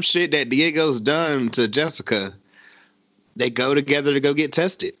the dumb shit that Diego's done to Jessica, they go together to go get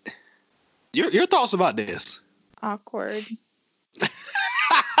tested. Your thoughts about this? Awkward.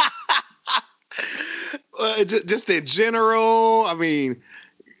 Just in general, I mean,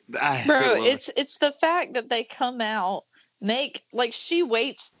 it's the fact that they come out, she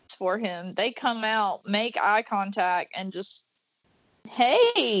waits for him. They come out, make eye contact, and just,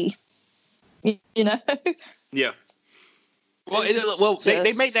 hey, Yeah. Well,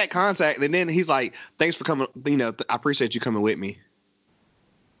 they make that contact, and then he's like, "Thanks for coming. I appreciate you coming with me."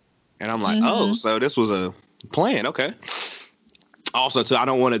 And I'm like, "Oh, so this was a plan, okay." Also, too, I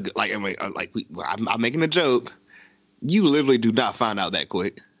don't want to I'm making a joke. You literally do not find out that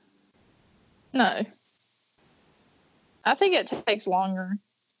quick. No, I think it takes longer.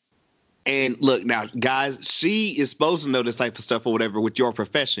 And look, now, guys, she is supposed to know this type of stuff or whatever with your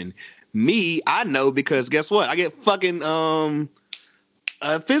profession. Me, I know, because guess what? I get fucking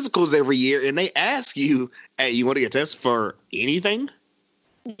physicals every year, and they ask you, "Hey, you want to get tested for anything?"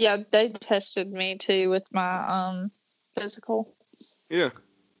 Yeah, they tested me too with my physical. Yeah.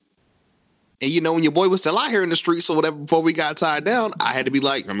 And when your boy was still out here in the streets or whatever before we got tied down, I had to be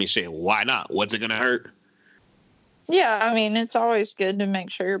like, I mean, shit, why not? What's it gonna hurt? Yeah, I mean, it's always good to make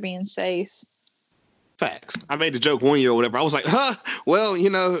sure you're being safe. Facts. I made the joke one year or whatever. I was like, well,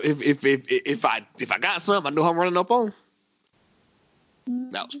 if I got something, I know how I'm running up on.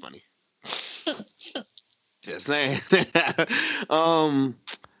 That was funny. Just saying.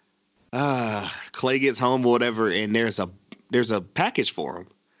 Clay gets home or whatever, and there's a package for him.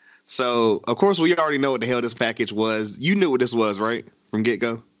 So of course we already know what the hell this package was. You knew what this was, right? From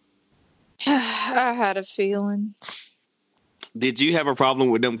get-go? I had a feeling. Did you have a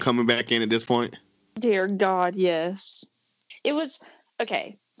problem with them coming back in at this point? Dear God, yes. It was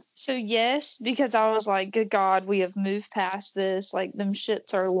okay. So yes, because I was like, good God, we have moved past this. Like them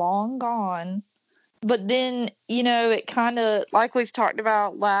shits are long gone. But then, it kind of, like we've talked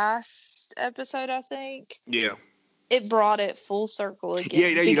about last episode, I think, Yeah. it brought it full circle again.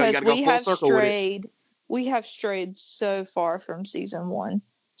 Yeah, there you go. You Because gotta go full circle with it. We have strayed so far from season 1.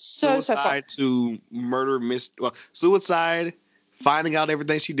 So far. Suicide to murder, suicide, finding out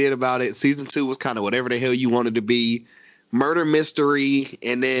everything she did about it. Season 2 was kind of whatever the hell you wanted to be. Murder mystery,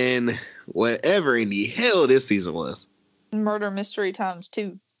 and then whatever in the hell this season was. Murder mystery times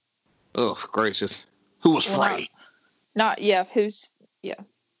 2. Oh, gracious. Who was Frey? Yeah.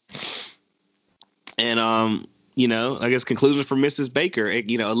 And, I guess conclusion for Mrs. Baker,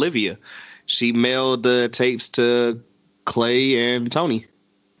 Olivia. She mailed the tapes to Clay and Tony.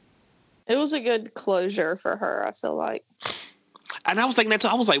 It was a good closure for her, I feel like. And I was thinking that too.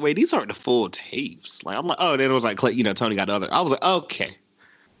 I was like, wait, these aren't the full tapes. Like, I'm like, oh, then it was like, Clay, Tony got the other. I was like, okay.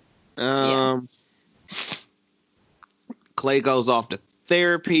 Clay goes off to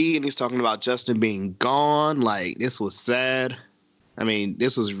therapy, and he's talking about Justin being gone. Like, this was sad.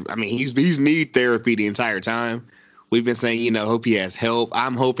 He's need therapy the entire time. We've been saying, hope he has help.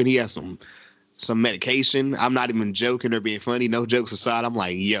 I'm hoping he has some medication. I'm not even joking or being funny. No jokes aside, I'm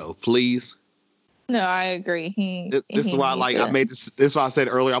like, yo, please. No, I agree. This is why, like, I made this. This is why I said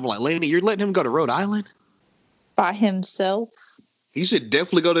earlier. I'm like, Laney, you're letting him go to Rhode Island by himself. He should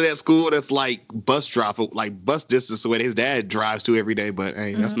definitely go to that school that's like bus distance away his dad drives to every day. But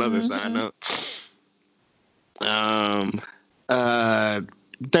hey, that's another side note.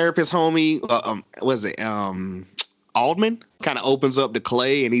 Therapist homie, was it Aldman? Kind of opens up to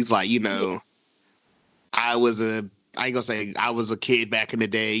Clay, and he's like, I ain't gonna say I was a kid back in the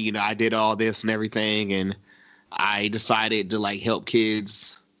day. I did all this and everything, and I decided to like help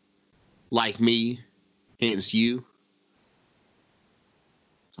kids like me, hence you.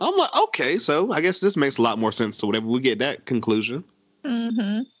 So I'm like, okay, so I guess this makes a lot more sense to whatever we get that conclusion.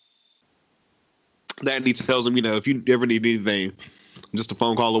 Mm-hmm. That he tells him, if you ever need anything, just a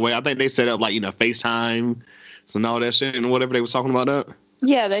phone call away. I think they set up like, FaceTime and all that shit and whatever they was talking about that.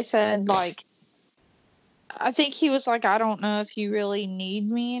 Yeah, they said like, I think he was like, I don't know if you really need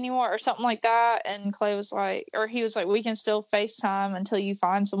me anymore or something like that. And Clay was like, or he was like, we can still FaceTime until you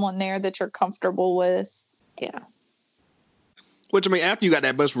find someone there that you're comfortable with. Yeah. Which, after you got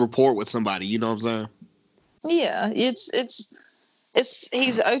that best rapport with somebody, you know what I'm saying? Yeah, it's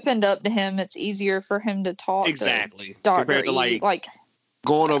he's opened up to him. It's easier for him to talk. Exactly. Compared to like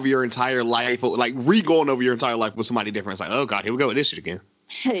going over your entire life, like re-going over your entire life with somebody different. It's like, oh God, here we go with this shit again.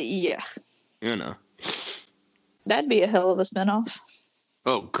 Yeah. That'd be a hell of a spinoff.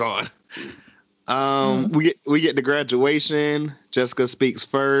 Oh God. We get to graduation. Jessica speaks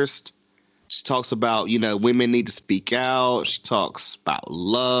first. She talks about, women need to speak out. She talks about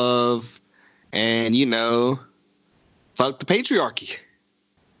love and, fuck the patriarchy.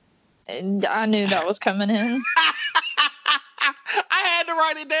 And I knew that was coming in. I had to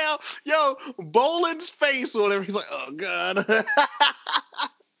write it down. Yo, Boland's face or whatever. He's like, oh God.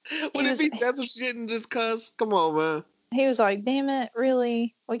 What if he said some shit and just cuss? Come on, man. He was like, damn it,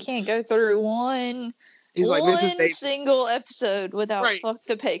 really? We can't go through one single episode without fuck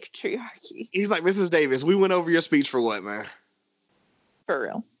the patriarchy. He's like, Mrs. Davis, we went over your speech for what, man? For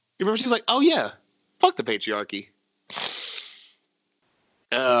real. You remember? She's like, oh yeah, fuck the patriarchy.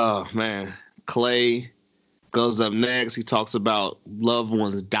 Oh man. Clay goes up next. He talks about loved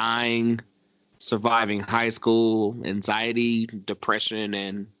ones dying, surviving high school, anxiety, depression,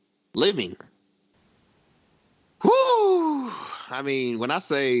 and living. Whoo! When I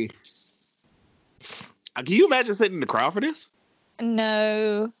say, can you imagine sitting in the crowd for this?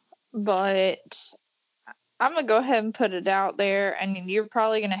 No, but I'm going to go ahead and put it out there, and you're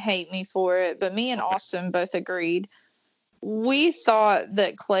probably going to hate me for it, but me and Austin both agreed. We thought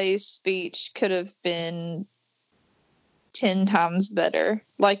that Clay's speech could have been 10 times better.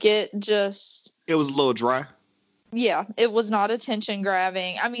 Like, it was a little dry. Yeah, it was not attention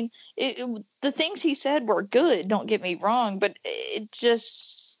grabbing. The things he said were good, don't get me wrong, but it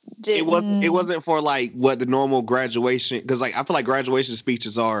just didn't. It wasn't for like what the normal graduation, because like I feel like graduation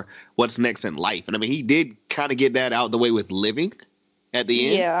speeches are what's next in life, and he did kind of get that out the way with living at the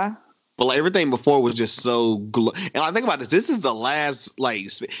end. Yeah. But like everything before was just so and I think about this. This is the last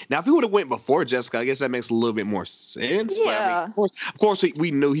now if he would have went before Jessica, I guess that makes a little bit more sense. Yeah. But of course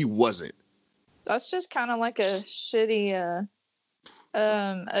we knew he wasn't. That's just kind of like a shitty,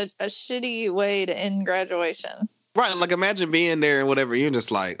 a shitty way to end graduation. Right, like imagine being there and whatever. You're just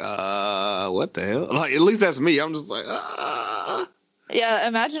like, what the hell? Like at least that's me. I'm just like, Yeah,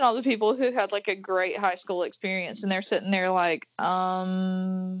 imagine all the people who had like a great high school experience and they're sitting there like,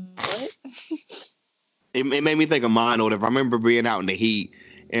 what? It made me think of mine or whatever. I remember being out in the heat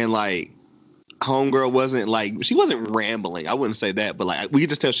and like homegirl wasn't like, she wasn't rambling. I wouldn't say that, but like we could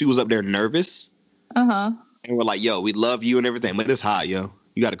just tell she was up there nervous. Uh-huh. And we're like, yo, we love you and everything, but it's hot, yo.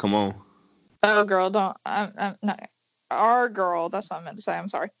 You got to come on. Oh, girl, don't. I'm not. Our girl, that's what I meant to say. I'm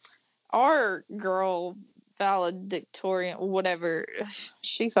sorry. Our girl, valedictorian, whatever,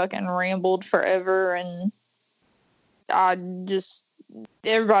 she fucking rambled forever, and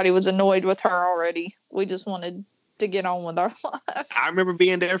everybody was annoyed with her already. We just wanted to get on with our life. I remember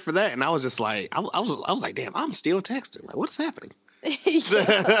being there for that, and I was just like, I was like, damn, I'm still texting. Like, what's happening?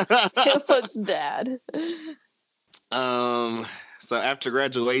 It looks bad. So after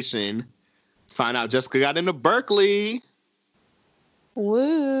graduation, find out Jessica got into Berkeley.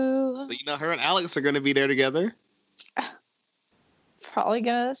 Woo. So, you know, her and Alex are going to be there together. Probably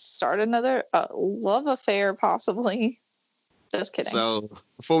gonna start another love affair, possibly. Just kidding. So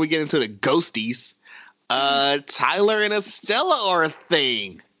before we get into the ghosties, Tyler and Estella are a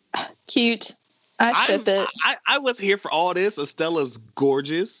thing. Cute. I ship it. I was here for all this. Estella's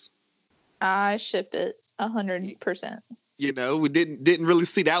gorgeous. I ship it 100%. You know, we didn't really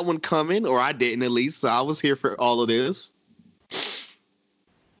see that one coming, or I didn't at least. So I was here for all of this.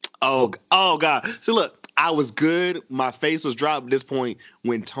 Oh God. So look, I was good. My face was dropped at this point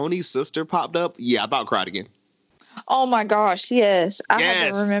when Tony's sister popped up. Yeah, I about cried again. Oh my gosh, yes. I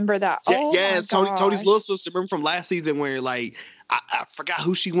had to remember that. Oh yes, my gosh. Tony's little sister. Remember from last season where like I forgot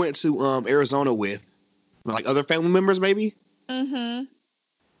who she went to Arizona with. Like other family members maybe? Mm-hmm.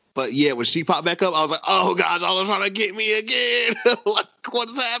 But yeah, when she popped back up, I was like, oh God, y'all are trying to get me again. Like,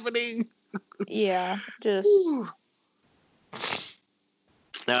 what's happening? Yeah, just...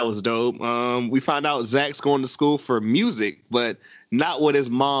 That was dope. We found out Zach's going to school for music, but not what his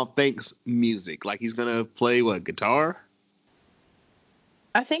mom thinks music. Like he's gonna play what, guitar?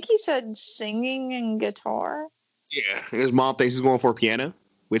 I think he said singing and guitar. Yeah, his mom thinks he's going for piano,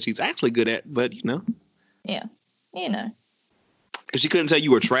 which he's actually good at. But you know, yeah, you know, if she couldn't tell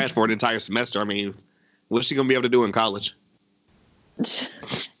you were trash for an entire semester, I mean, what's she gonna be able to do in college?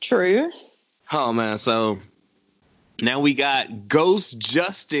 True. Oh man, so. Now we got Ghost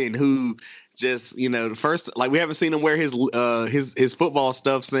Justin, who just, you know, the first, like we haven't seen him wear his football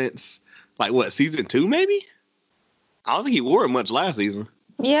stuff since like what, season 2 maybe? I don't think he wore it much last season.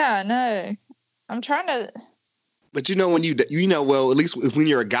 Yeah, no. I'm trying to. But you know when you know, well, at least when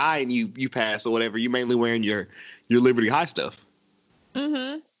you're a guy and you pass or whatever, you're mainly wearing your Liberty High stuff.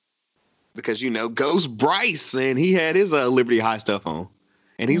 Mm-hmm. Because you know, Ghost Bryce, and he had his Liberty High stuff on.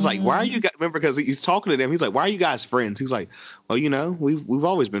 And he's like, why are you guys, remember, because he's talking to them. He's like, why are you guys friends? He's like, well, you know, we're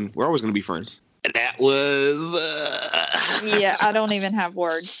always going to be friends. And that was, yeah, I don't even have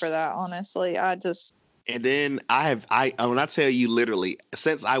words for that, honestly. And then when I tell you literally,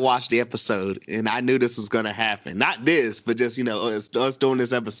 since I watched the episode and I knew this was going to happen, not this, but just, you know, us doing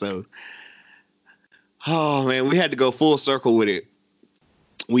this episode. Oh man, we had to go full circle with it.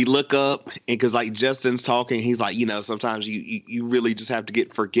 We look up, and because like Justin's talking, he's like, you know, sometimes you really just have to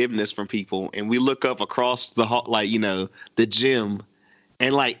get forgiveness from people. And we look up across the like, you know, the gym,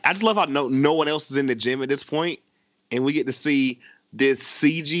 and like I just love how no one else is in the gym at this point, and we get to see this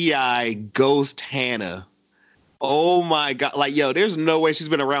CGI ghost Hannah. Oh my God! Like yo, there's no way she's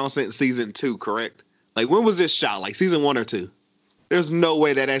been around since season 2, correct? Like when was this shot? Like season 1 or 2? There's no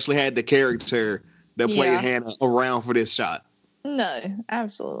way that actually had the character that played Hannah around for this shot. No,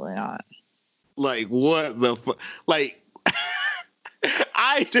 absolutely not. Like, what the fuck? Like,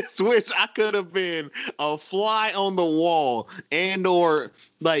 I just wish I could have been a fly on the wall and or,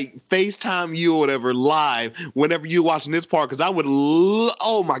 like, FaceTime you or whatever live whenever you're watching this part, because I would,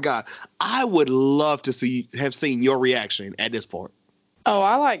 oh, my God. I would love to have seen your reaction at this part. Oh,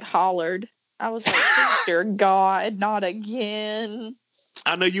 I, like, hollered. I was like, dear God, not again.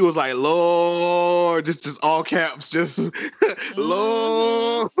 I know you was like, Lord, just all caps, just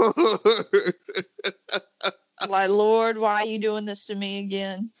Lord. Like, Lord, why are you doing this to me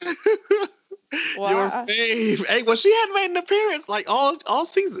again? Why? Your fave. Hey, well, she hadn't made an appearance like all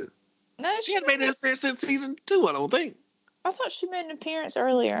season. No, she hadn't made an appearance since season 2, I don't think. I thought she made an appearance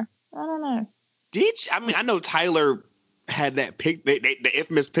earlier. I don't know. Did she? I mean, I know Tyler had that the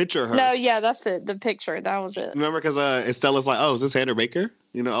infamous picture of her. No, yeah, that's it. The picture, that was it. Remember, because Estella's like, oh, is this Hannah Baker?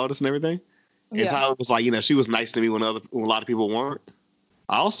 You know, all this and everything. And Tyler was like, you know, she was nice to me when a lot of people weren't.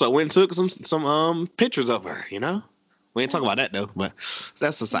 I also went and took some pictures of her. You know, we ain't talking about that though, but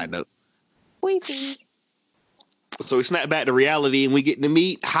that's a side note. Weepy. So we snap back to reality and we get to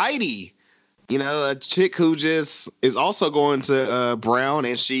meet Heidi, You know, a chick who just is also going to Brown,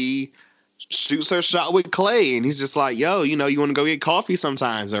 and she shoots her shot with Clay, and he's just like, yo, you know, you want to go get coffee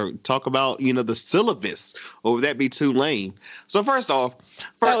sometimes or talk about, you know, the syllabus, or would that be too lame? So first off,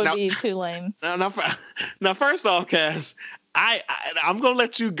 That would be too lame. now first off, Cass, I'm gonna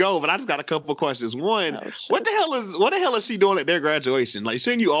let you go, but I just got a couple of questions. One, what the hell is she doing at their graduation? Like,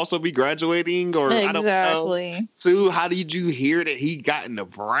 shouldn't you also be graduating? Or Exactly. I don't know. Two, how did you hear that he got into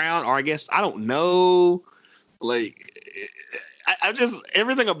Brown? Or I guess I don't know. Like, I just,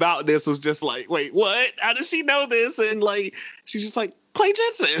 everything about this was just like, wait, what? How does she know this? And like, she's just like, Clay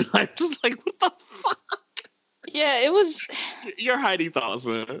Jensen. Like, just like, what the fuck? Yeah, it was. Your Heidi thoughts,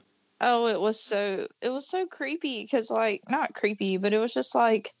 man. Oh, it was so creepy, because, like, not creepy, but it was just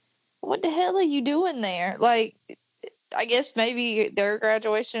like, what the hell are you doing there? Like, I guess maybe their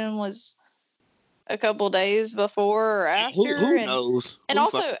graduation was a couple days before or after. Who knows? And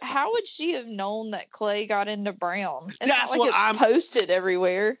also, how would she have known that Clay got into Brown? It's That's not like it's posted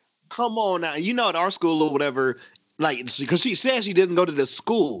everywhere. Come on now. You know, at our school or whatever, like, because she said she didn't go to the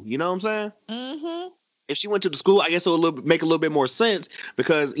school. You know what I'm saying? Mm-hmm. If she went to the school, I guess it would make a little bit more sense,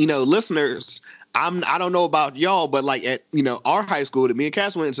 because, you know, listeners, I don't know about y'all, but like at, you know, our high school that me and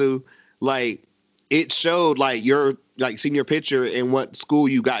Cass went to, like, it showed like your like senior picture and what school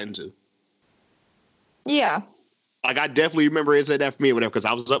you got into. Yeah. Like, I definitely remember it said that for me or whatever, because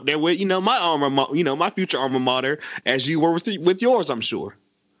I was up there with, you know, my future alma mater, as you were with yours, I'm sure.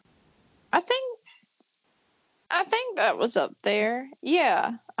 I think that was up there.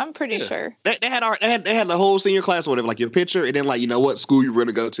 Yeah, I'm pretty sure. They had the whole senior class or whatever, like your picture, and then like, you know, what school you were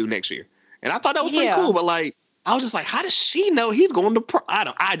gonna go to next year. And I thought that was pretty cool, but like, I was just like, how does she know he's going to?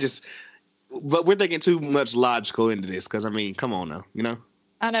 But we're thinking too much logical into this, because I mean, come on now, you know.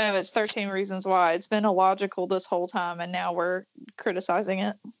 I know, it's 13 Reasons Why. It's been illogical this whole time, and now we're criticizing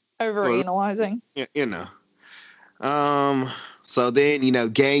it, overanalyzing. Yeah, you know. So then, you know,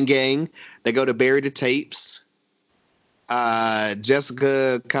 gang, they go to bury the tapes.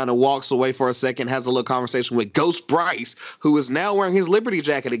 Jessica kind of walks away for a second, has a little conversation with Ghost Bryce, who is now wearing his Liberty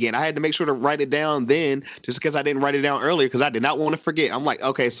jacket again. I had to make sure to write it down then, just because I didn't write it down earlier, because I did not want to forget. I'm like,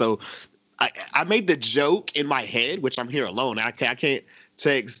 okay, so I made the joke in my head, which I'm here alone. I can't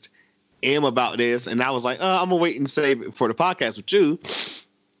text M about this, and I was like, I'm gonna wait and save it for the podcast with you.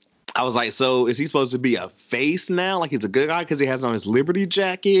 I was like, so is he supposed to be a face now? Like, he's a good guy because he has on his Liberty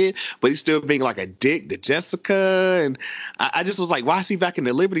jacket, but he's still being like a dick to Jessica. And I just was like, why is he back in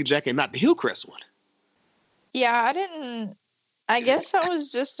the Liberty jacket and not the Hillcrest one? Yeah, I guess that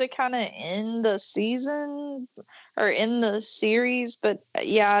was just to kind of end the season or end the series. But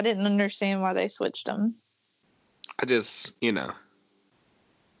yeah, I didn't understand why they switched them. I just kind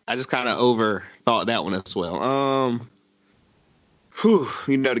of overthought that one as well.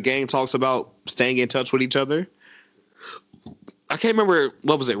 You know, the game talks about staying in touch with each other. I can't remember,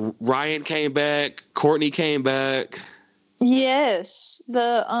 what was it? Ryan came back. Courtney came back. Yes.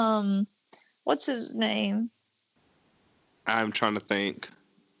 The, what's his name? I'm trying to think.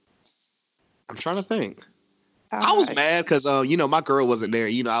 I was mad because, you know, my girl wasn't there.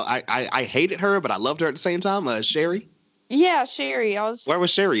 You know, I hated her, but I loved her at the same time. Sherry. Yeah, Sherry. Where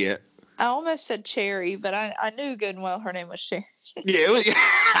was Sherry at? I almost said Cherry, but I knew good and well her name was Sherry. Yeah, it was.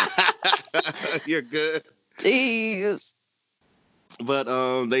 You're good. Jeez. But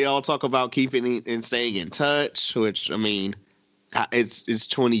they all talk about keeping and staying in touch, which, I mean, it's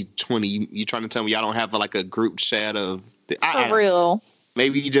 2020. You trying to tell me y'all don't have like a group chat of for real?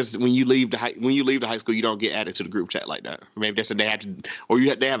 Maybe you just when you leave the high school, you don't get added to the group chat like that. Or maybe that's they have to, or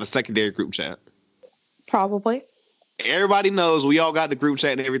they have a secondary group chat. Probably. Everybody knows we all got the group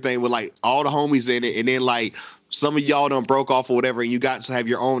chat and everything with like all the homies in it, and then like some of y'all done broke off or whatever, and you got to have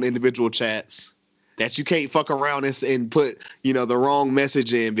your own individual chats that you can't fuck around and put, you know, the wrong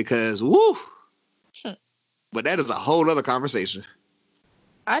message in because woo. But that is a whole other conversation.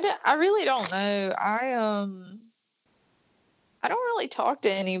 I really don't know. I don't really talk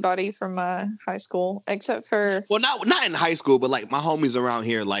to anybody from my high school except for, well, not in high school, but like my homies around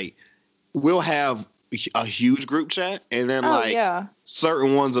here, like we'll have a huge group chat, and then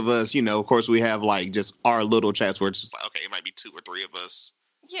certain ones of us, you know, of course we have like just our little chats where it's just like, okay, it might be 2 or 3 of us.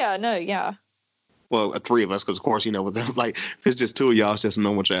 Well, 3 of us, because of course, you know, with them, like if it's just 2 of y'all, it's just a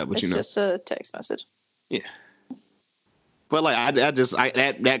normal chat, but it's, you know, just a text message. Yeah. But like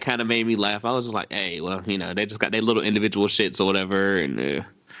that kind of made me laugh. I was just like, hey, well, you know, they just got their little individual shits or whatever, and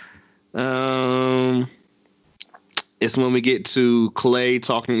it's when we get to Clay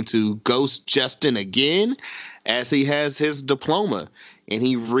talking to Ghost Justin again, as he has his diploma, and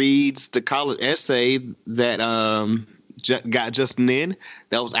he reads the college essay that got Justin in.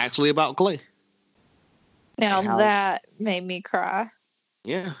 That was actually about Clay. Now How- that made me cry.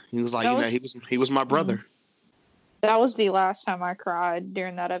 Yeah, he was like, That you know, was- he was my brother. That was the last time I cried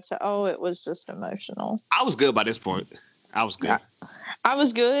during that episode. Oh, it was just emotional. I was good by this point. I was good. Yeah. I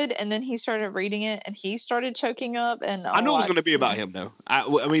was good, and then he started reading it, and he started choking up. And I knew it was going to be about him. him, though. I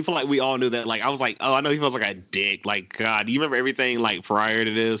mean, I feel like we all knew that. Like, I was like, oh, I know he feels like a dick. Like, God, do you remember everything, like, prior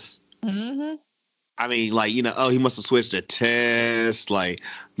to this? Mm-hmm. I mean, like, you know, oh, he must have switched to Tess, like,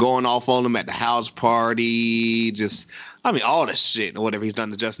 going off on him at the house party. Just, I mean, all the shit or whatever he's done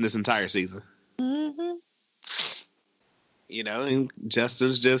to Justin this entire season. Mm-hmm. You know, and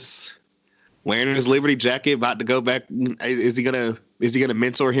Justin's just wearing his Liberty jacket, about to go back. Is he gonna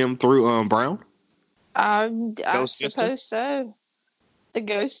mentor him through Brown? I Ghost sister? suppose so. The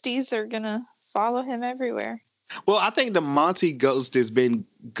ghosties are gonna follow him everywhere. Well, I think the Monty ghost has been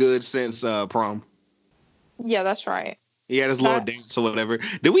good since prom. Yeah, that's right. He had his little That's- dance or whatever.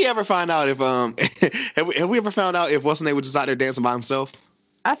 Did we ever find out if have we ever found out if what's his name was just out there dancing by himself?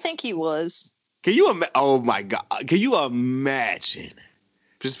 I think he was. Can you oh my God, can you imagine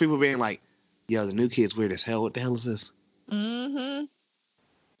just people being like, yo, the new kid's weird as hell, what the hell is this? Mm-hmm.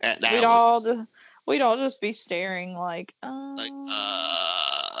 That We'd all just be staring like,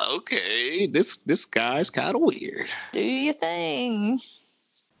 okay, this guy's kind of weird. do your thing.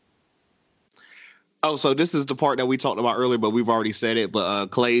 Oh, so this is the part that we talked about earlier, but we've already said it. But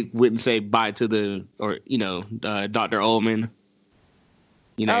Clay wouldn't say bye to Dr. Ullman.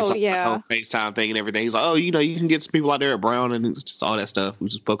 You know, Oh, talking about yeah. the whole FaceTime thing and everything. He's like, oh, you know, you can get some people out there at Brown, and it's just all that stuff. We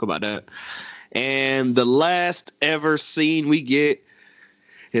just spoke about that. And the last ever scene we get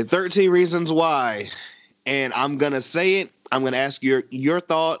is 13 Reasons Why. And I'm gonna say it. I'm gonna ask your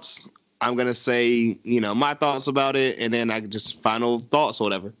thoughts. I'm gonna say, you know, my thoughts about it, and then I just final thoughts or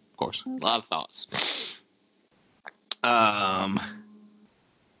whatever. Of course, a lot of thoughts.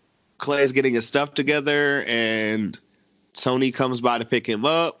 Clay's getting his stuff together, and Tony comes by to pick him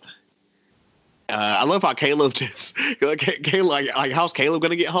up. I love how Caleb just like how's Caleb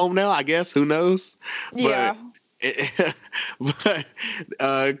gonna get home now? I guess, who knows? Yeah. But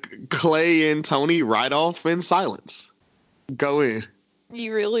Clay and Tony ride off in silence. Go in.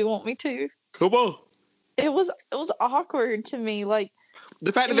 You really want me to? Come on. It was awkward to me, like,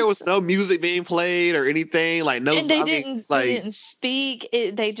 The fact It that there was- was no music being played or anything, like no, and they I mean, didn't like they didn't speak.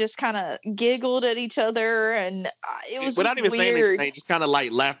 They just kind of giggled at each other, and it was without just even saying weird. anything, just kind of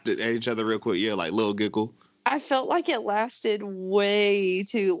like laughed at each other real quick. Yeah, like little giggle. I felt like it lasted way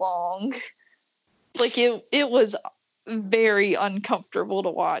too long. Like it was very uncomfortable to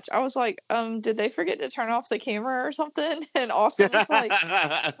watch. I was like, did they forget to turn off the camera or something? And Austin was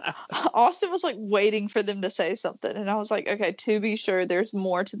like waiting for them to say something, and I was like, okay, to be sure, there's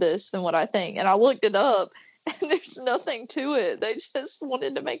more to this than what I think. And I looked it up, and there's nothing to it. They just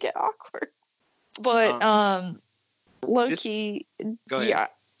wanted to make it awkward. But Loki, Go ahead. yeah.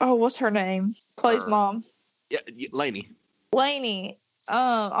 Oh, what's her name? Clay's Her. mom. Yeah, Lainey. Lainey.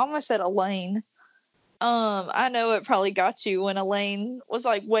 I almost said Elaine. I know it probably got you when Elaine was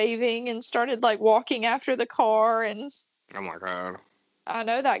like waving and started like walking after the car, and Oh my god. I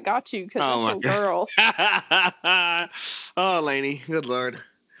know that got you because Oh, it's my a girl. Oh, Lainey, good lord.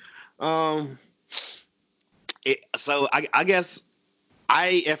 So I guess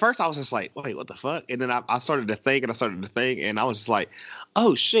at first I was just like, wait, what the fuck? And then I started to think, and I was just like,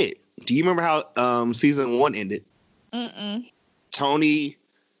 oh shit. Do you remember how season 1 ended? Mm-mm. Tony,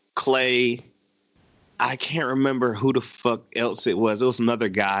 Clay, I can't remember who the fuck else it was. It was another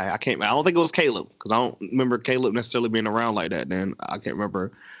guy. I don't think it was Caleb, because I don't remember Caleb necessarily being around like that then. I can't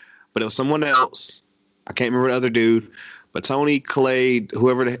remember. But it was someone else. I can't remember the other dude. But Tony, Clay,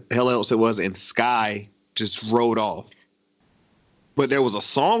 whoever the hell else it was, and Sky just rode off. But there was a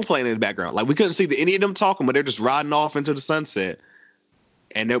song playing in the background. Like, we couldn't see any of them talking, but they're just riding off into the sunset.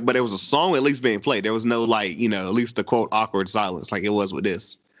 But there was a song at least being played. There was no, like, you know, at least the quote awkward silence like it was with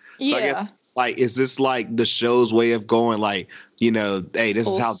this. So Yeah. I guess, like, is this like the show's way of going, like, you know, hey, this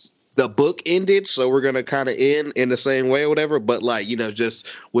is how the book ended, so we're gonna kind of end in the same way or whatever, but like, you know, just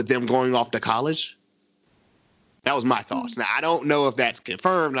with them going off to college? That was my thoughts. Now, I don't know if that's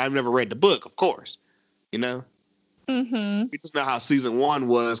confirmed. I've never read the book, of course. You know? Mm-hmm. We just know how season 1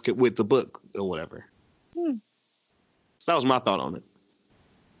 was with the book or whatever. So that was my thought on it.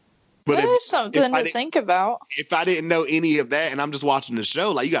 But That if- is something if I to didn't- think about. if I didn't know any of that and I'm just watching the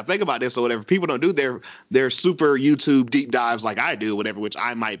show, like, you got to think about this or whatever. People don't do their super YouTube deep dives like I do, whatever, which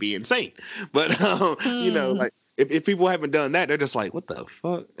I might be insane. But, you know, like, if people haven't done that, they're just like, what the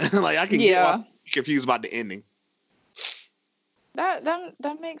fuck? Like, I can Yeah. get confused about the ending.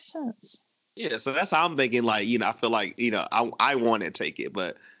 That makes sense. Yeah, so that's how I'm thinking. Like, you know, I feel like, you know, I want to take it,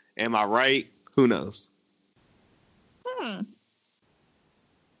 but am I right? Who knows?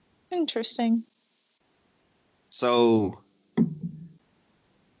 Interesting. So,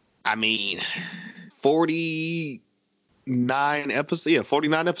 I mean, 49 episodes. Yeah,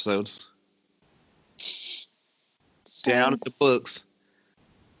 49 episodes. Down in the books.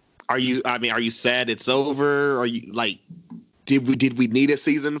 Are you sad it's over? Are you like, did we need a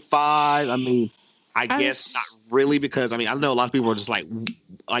season 5? I mean, I guess not really, because I mean, I know a lot of people are just like,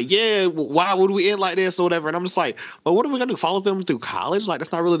 yeah, why would we end like this or whatever? And I'm just like, well, what are we gonna do? Follow them through college? Like,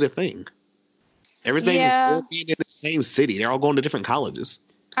 that's not really the thing. Everything is still being in the same city. They're all going to different colleges.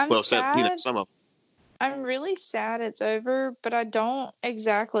 I'm sad. Except, some of them. I'm really sad it's over, but I don't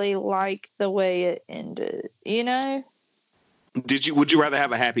exactly like the way it ended. You know? Would you rather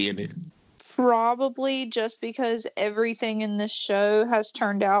have a happy ending? Probably, just because everything in this show has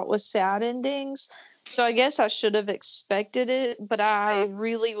turned out with sad endings. So I guess I should have expected it, but I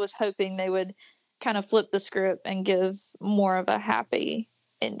really was hoping they would kind of flip the script and give more of a happy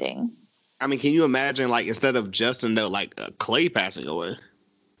ending. I mean, can you imagine, like, instead of Justin, though, like, Clay passing away?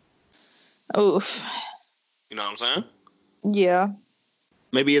 Oof. You know what I'm saying? Yeah.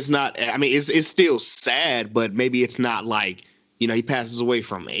 Maybe it's not, I mean, it's still sad, but maybe it's not like, he passes away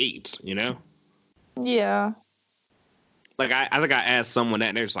from AIDS, Yeah. Like, I think I asked someone that,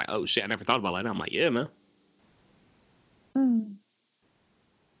 and they're just like, oh, shit, I never thought about that. I'm like, yeah, man.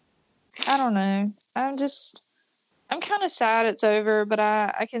 I don't know. I'm kind of sad it's over, but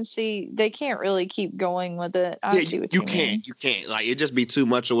I can see they can't really keep going with it. I see what you mean. You can't. Like, it'd just be too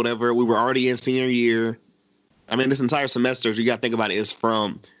much or whatever. We were already in senior year. I mean, this entire semester, you got to think about it, is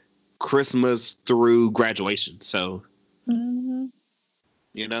from Christmas through graduation. So,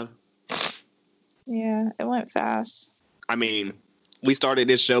 Yeah, it went fast. I mean, we started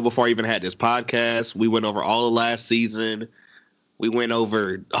this show before I even had this podcast. We went over all of last season. We went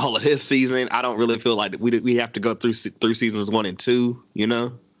over all of this season. I don't really feel like we have to go through seasons 1 and 2,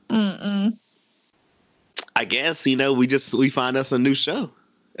 I guess, we find us a new show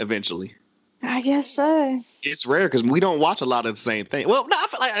eventually. I guess so. It's rare because we don't watch a lot of the same thing. Well, no, I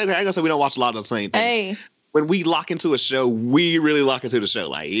feel like I'm gonna say we don't watch a lot of the same thing. Hey. When we lock into a show, we really lock into the show.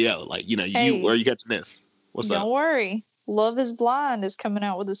 Like, you or you catching this. What's up? Don't worry. Love is Blind is coming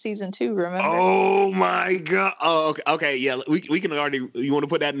out with a season 2, remember? Oh my God. Oh, okay. Yeah, we can already, you want to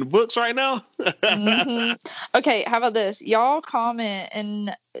put that in the books right now? Okay, how about this? Y'all comment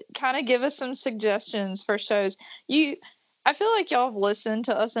and kind of give us some suggestions for shows. I feel like y'all have listened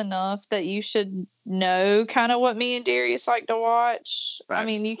to us enough that you should know kind of what me and Darius like to watch. Right. I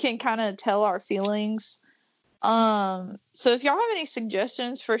mean, you can kind of tell our feelings. So if y'all have any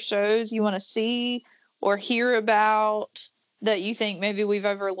suggestions for shows you want to see or hear about that you think maybe we've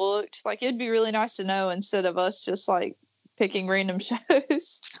overlooked, like, it'd be really nice to know instead of us just like picking random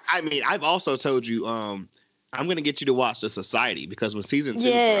shows. I mean, I've also told you, I'm going to get you to watch The Society, because when season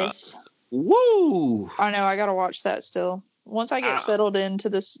 2 drops, woo! I know, I got to watch that still. Once I get settled into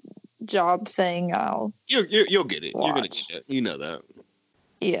this job thing, you'll get it. Watch. You're going to get it. You know that.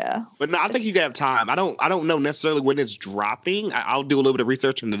 Yeah. But no, I think you have time. I don't know necessarily when it's dropping. I'll do a little bit of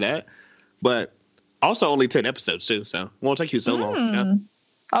research into that. But also only 10 episodes too, so it won't take you so long.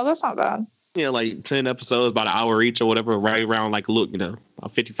 Oh, that's not bad. Yeah, like 10 episodes, about an hour each or whatever, right around like, about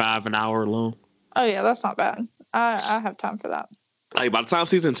 55 an hour long. Oh yeah, that's not bad. I have time for that. Like, by the time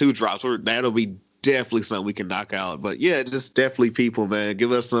season 2 drops, that'll be definitely something we can knock out. But yeah, just definitely people, man,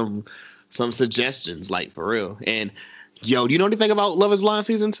 give us some suggestions, like, for real. And yo, do you know anything about Love is Blind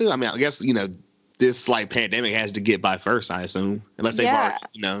season 2? I mean, I guess, this like pandemic has to get by first, I assume, unless they've already,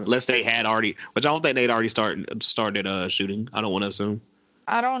 unless they had already, which I don't think they'd already started shooting. I don't want to assume.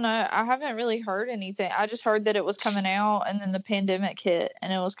 I don't know. I haven't really heard anything. I just heard that it was coming out, and then the pandemic hit,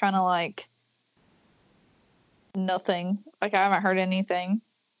 and it was kind of like nothing. Like, I haven't heard anything.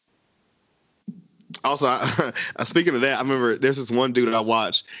 Also, speaking of that, I remember there's this one dude I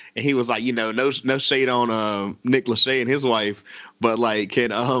watched, and he was like, no shade on Nick Lachey and his wife, but like,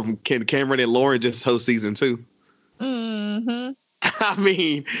 can Cameron and Lauren just host season 2? I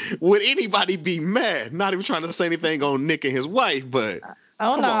mean, would anybody be mad? Not even trying to say anything on Nick and his wife, but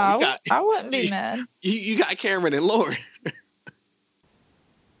I wouldn't be mad. You got Cameron and Lauren,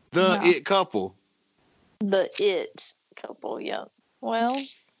 It couple. The It couple, yeah. Well.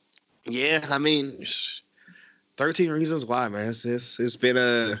 Yeah, I mean, 13 Reasons Why, man. It's been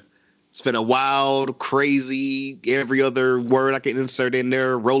a wild, crazy, every other word I can insert in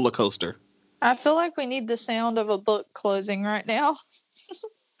there, roller coaster. I feel like we need the sound of a book closing right now.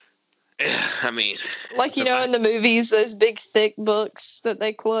 I mean, like, in the movies, those big thick books that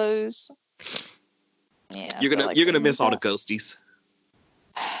they close. Yeah, you're gonna miss all the ghosties.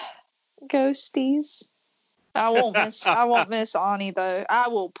 Ghosties. I won't miss Ani though. I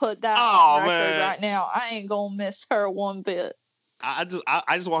will put that on record right now. I ain't gonna miss her one bit. I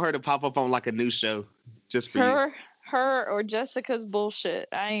just want her to pop up on like a new show just for you. Her or Jessica's bullshit.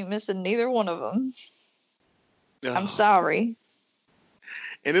 I ain't missing neither one of them. Ugh. I'm sorry.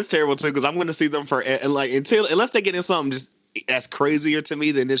 And it's terrible too because I'm going to see them for like unless they get in something just that's crazier to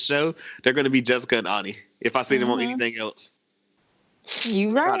me than this show. They're going to be Jessica and Ani if I see them on anything else.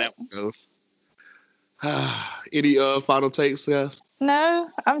 You How right. that one goes. Any final takes, guys? No,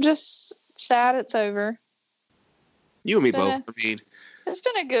 I'm just sad it's over. You and me both. I mean, it's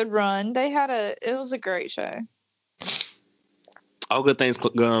been a good run. It was a great show. All good things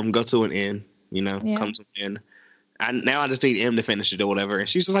go to an end. You know, Yeah. come to an end. Now I just need M to finish it or whatever. And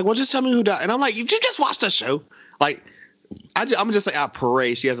she's just like, well, just tell me who died. And I'm like, you just watched the show. Like, I'm just like, I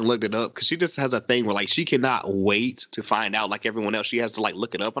pray she hasn't looked it up because she just has a thing where like she cannot wait to find out like everyone else. She has to like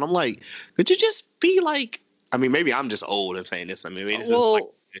look it up. And I'm like, could you just be like, I mean, maybe I'm just old and saying this. I mean, it's Well,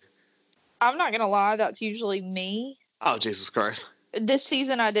 just like, I'm not gonna lie. That's usually me. oh, Jesus Christ. This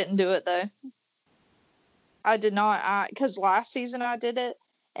season I didn't do it though. I did not. Because last season I did it,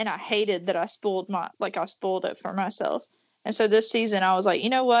 and I hated that I spoiled it for myself. And so this season I was like, you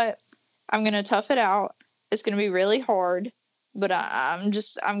know what? I'm gonna tough it out. It's gonna be really hard, but I'm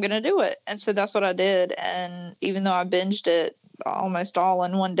gonna do it. And so that's what I did. And even though I binged it almost all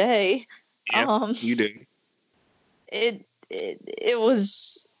in one day, Yeah, you did. It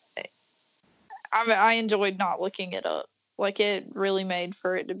was. I enjoyed not looking it up. Like it really made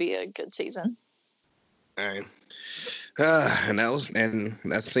for it to be a good season. All right. And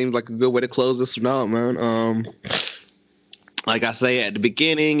that seems like a good way to close this one out, man. Like I say at the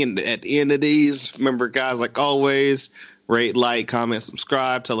beginning and at the end of these, remember guys, like always, rate, like, comment,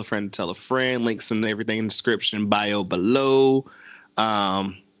 subscribe, tell a friend to tell a friend, links and everything in the description bio below.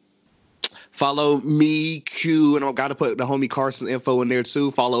 Follow me, Q, and I got to put the homie Carson info in there too.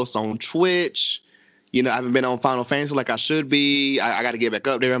 Follow us on Twitch. You know, I haven't been on Final Fantasy like I should be. I got to get back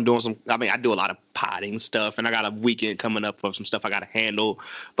up there. I do a lot of potting stuff, and I got a weekend coming up of some stuff I got to handle.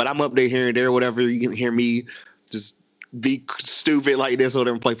 But I'm up there here and there, whatever. You can hear me just be stupid like this or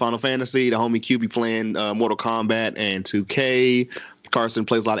whatever, play Final Fantasy. The homie Q be playing Mortal Kombat and 2K. Carson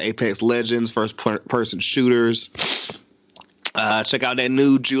plays a lot of Apex Legends, first-person shooters. Check out that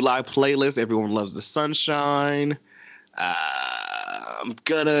new July playlist. Everyone Loves the Sunshine. I'm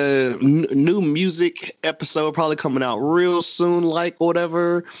gonna new music episode probably coming out real soon, like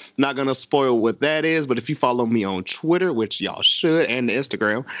whatever. Not gonna spoil what that is, but if you follow me on Twitter, which y'all should, and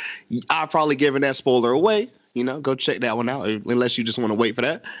Instagram, I'll probably giving that spoiler away. You know, go check that one out unless you just want to wait for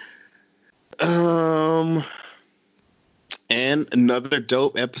that. And another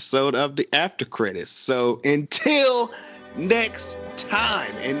dope episode of the After Credits. So until next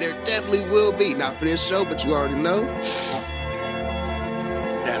time, and there definitely will be, not for this show, but you already know.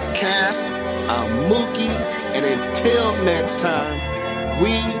 That's Cass, I'm Mookie, and until next time,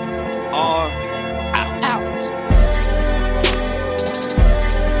 we are